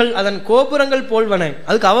முளைகள் அதன் கோபுரங்கள் போல்வன.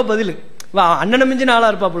 அதுக்கு அவ பதில், அண்ணனை மிஞ்சின ஆளா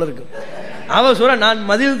இருப்பா போல இருக்கு. அவ சொல்ற, நான்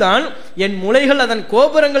மதில்தான், என் முளைகள் அதன்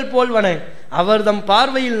கோபுரங்கள் போல்வன, அவர் தம்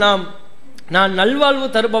பார்வையில் நான் நல்வாழ்வு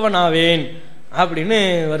தருபவன் ஆவேன் அப்படின்னு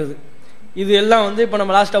வருது. இது எல்லாம் வந்து இப்ப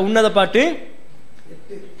நம்ம லாஸ்டா உன்னத பாட்டு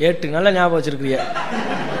 8 நல்லா ஞாபகம் வச்சிருக்கிறீங்க.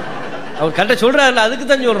 அவர் கரெக்டா சொல்றாருல, அதுக்கு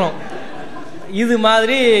தான் சொல்றோம். இது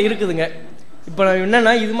மாதிரி இருக்குதுங்க. இப்ப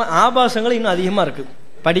என்னன்னா, இது ஆபாசங்கள் இன்னும் அதிகமா இருக்கு.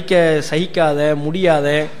 படிக்க சகிக்காத முடியாத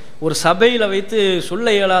ஒரு சபையில வைத்து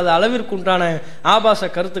சொல்ல இயலாத அளவிற்குண்டான ஆபாச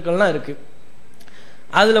கருத்துக்கள்லாம் இருக்கு.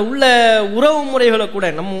 அதுல உள்ள உறவு முறைகளை கூட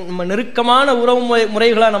நம்ம நெருக்கமான உறவு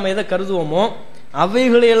முறைகளா நம்ம எதை கருதுவோமோ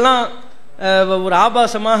அவைகளையெல்லாம் ஒரு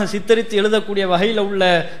ஆபாசமாக சித்தரித்து எழுதக்கூடிய வகையில உள்ள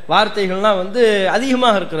வார்த்தைகள்லாம் வந்து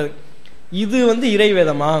அதிகமாக இருக்கிறது. இது வந்து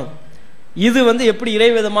இறைவேதமா? இது வந்து எப்படி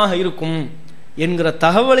இறைவேதமாக இருக்கும் என்கிற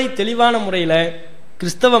தகவலை தெளிவான முறையில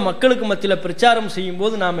கிறிஸ்தவ மக்களுக்கு மத்தியில் பிரச்சாரம் செய்யும்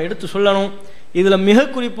போது நாம் எடுத்து சொல்லணும். இதுல மிக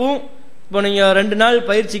குறிப்பும், இப்போ நீங்க 2 நாள்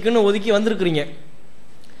பயிற்சிக்குன்னு ஒதுக்கி வந்திருக்கிறீங்க,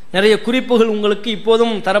 நிறைய குறிப்புகள் உங்களுக்கு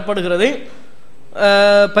இப்போதும் தரப்படுகிறது.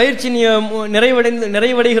 பயிற்சி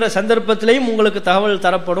நிறைவடைகிற சந்தர்ப்பத்திலையும் உங்களுக்கு தகவல்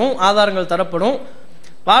தரப்படும், ஆதாரங்கள் தரப்படும்.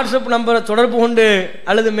 வாட்ஸ்அப் நம்பரை தொடர்பு கொண்டு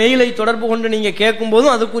அல்லது மெயிலை தொடர்பு கொண்டு நீங்க கேட்கும்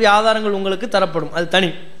போதும் அதுக்குரிய ஆதாரங்கள் உங்களுக்கு தரப்படும். அது தனி.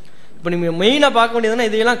 இப்ப நீங்க மெயினா பார்க்க வேண்டியதுன்னா,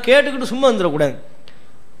 இதையெல்லாம் கேட்டுக்கிட்டு சும்மா வந்துடக்கூடாது.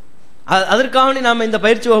 அதற்காக நாம இந்த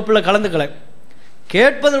பயிற்சி வகுப்புல கலந்துக்கல.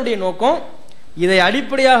 கேட்பதனுடைய நோக்கம், இதை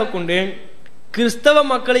அடிப்படையாக கொண்டு கிறிஸ்தவ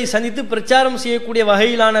மக்களை சந்தித்து பிரச்சாரம் செய்யக்கூடிய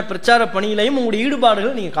வகையிலான பிரச்சார பணியிலையும் உங்களுடைய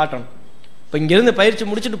ஈடுபாடுகள் நீங்க காட்டணும். இப்ப இங்கிருந்து பயிற்சி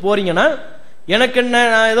முடிச்சுட்டு போறீங்கன்னா, எனக்கு என்ன,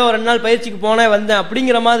 நான் ஏதோ 2 நாள் பயிற்சிக்கு போனேன் வந்தேன்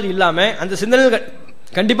அப்படிங்கிற மாதிரி இல்லாம, அந்த சிந்தனைகள்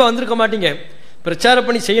கண்டிப்பா வந்திருக்க மாட்டீங்க. பிரச்சார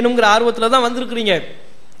பணி செய்யணுங்கிற ஆர்வத்துல தான் வந்திருக்கிறீங்க.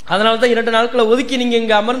 அதனால்தான் 2 நாட்களை ஒதுக்கி நீங்க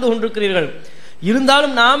இங்க அமர்ந்து கொண்டிருக்கிறீர்கள்.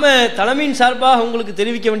 இருந்தாலும் நாம தலைமையின் சார்பாக உங்களுக்கு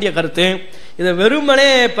தெரிவிக்க வேண்டிய கருத்து, இதை வெறுமனே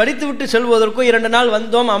படித்து விட்டு செல்வதற்கோ 2 நாள்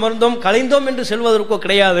வந்தோம் அமர்ந்தோம் கலைந்தோம் என்று செல்வதற்கோ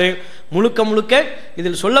கிடையாது. முழுக்க முழுக்க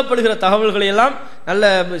இதில் சொல்லப்படுகிற தகவல்களை எல்லாம் நல்ல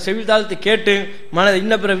செவிதாழ்த்து கேட்டு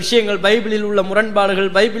இன்ன பிற விஷயங்கள், பைபிளில் உள்ள முரண்பாடுகள்,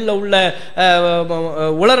 பைபிளில் உள்ள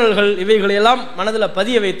உளறல்கள், இவைகளையெல்லாம் மனதில்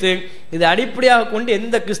பதிய வைத்து இதை அடிப்படையாக கொண்டு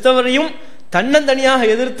எந்த கிறிஸ்தவரையும் தன்னந்தனியாக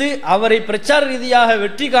எதிர்த்து அவரை பிரச்சார ரீதியாக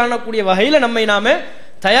வெற்றி காணக்கூடிய வகையில நம்மை நாம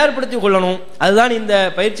தயார்படுத்திக் கொள்ளணும். அதுதான் இந்த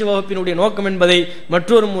பயிற்சி வகுப்பினுடைய நோக்கம் என்பதை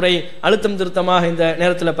மற்றொரு முறை அழுத்தம் திருத்தமாக இந்த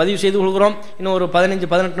நேரத்தில் பதிவு செய்து கொள்கிறோம். இன்னும் ஒரு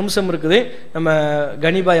 15-18 நிமிஷம் இருக்குது. நம்ம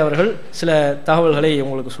கனிபாய் அவர்கள் சில தகவல்களை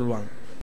உங்களுக்கு சொல்லுவாங்க.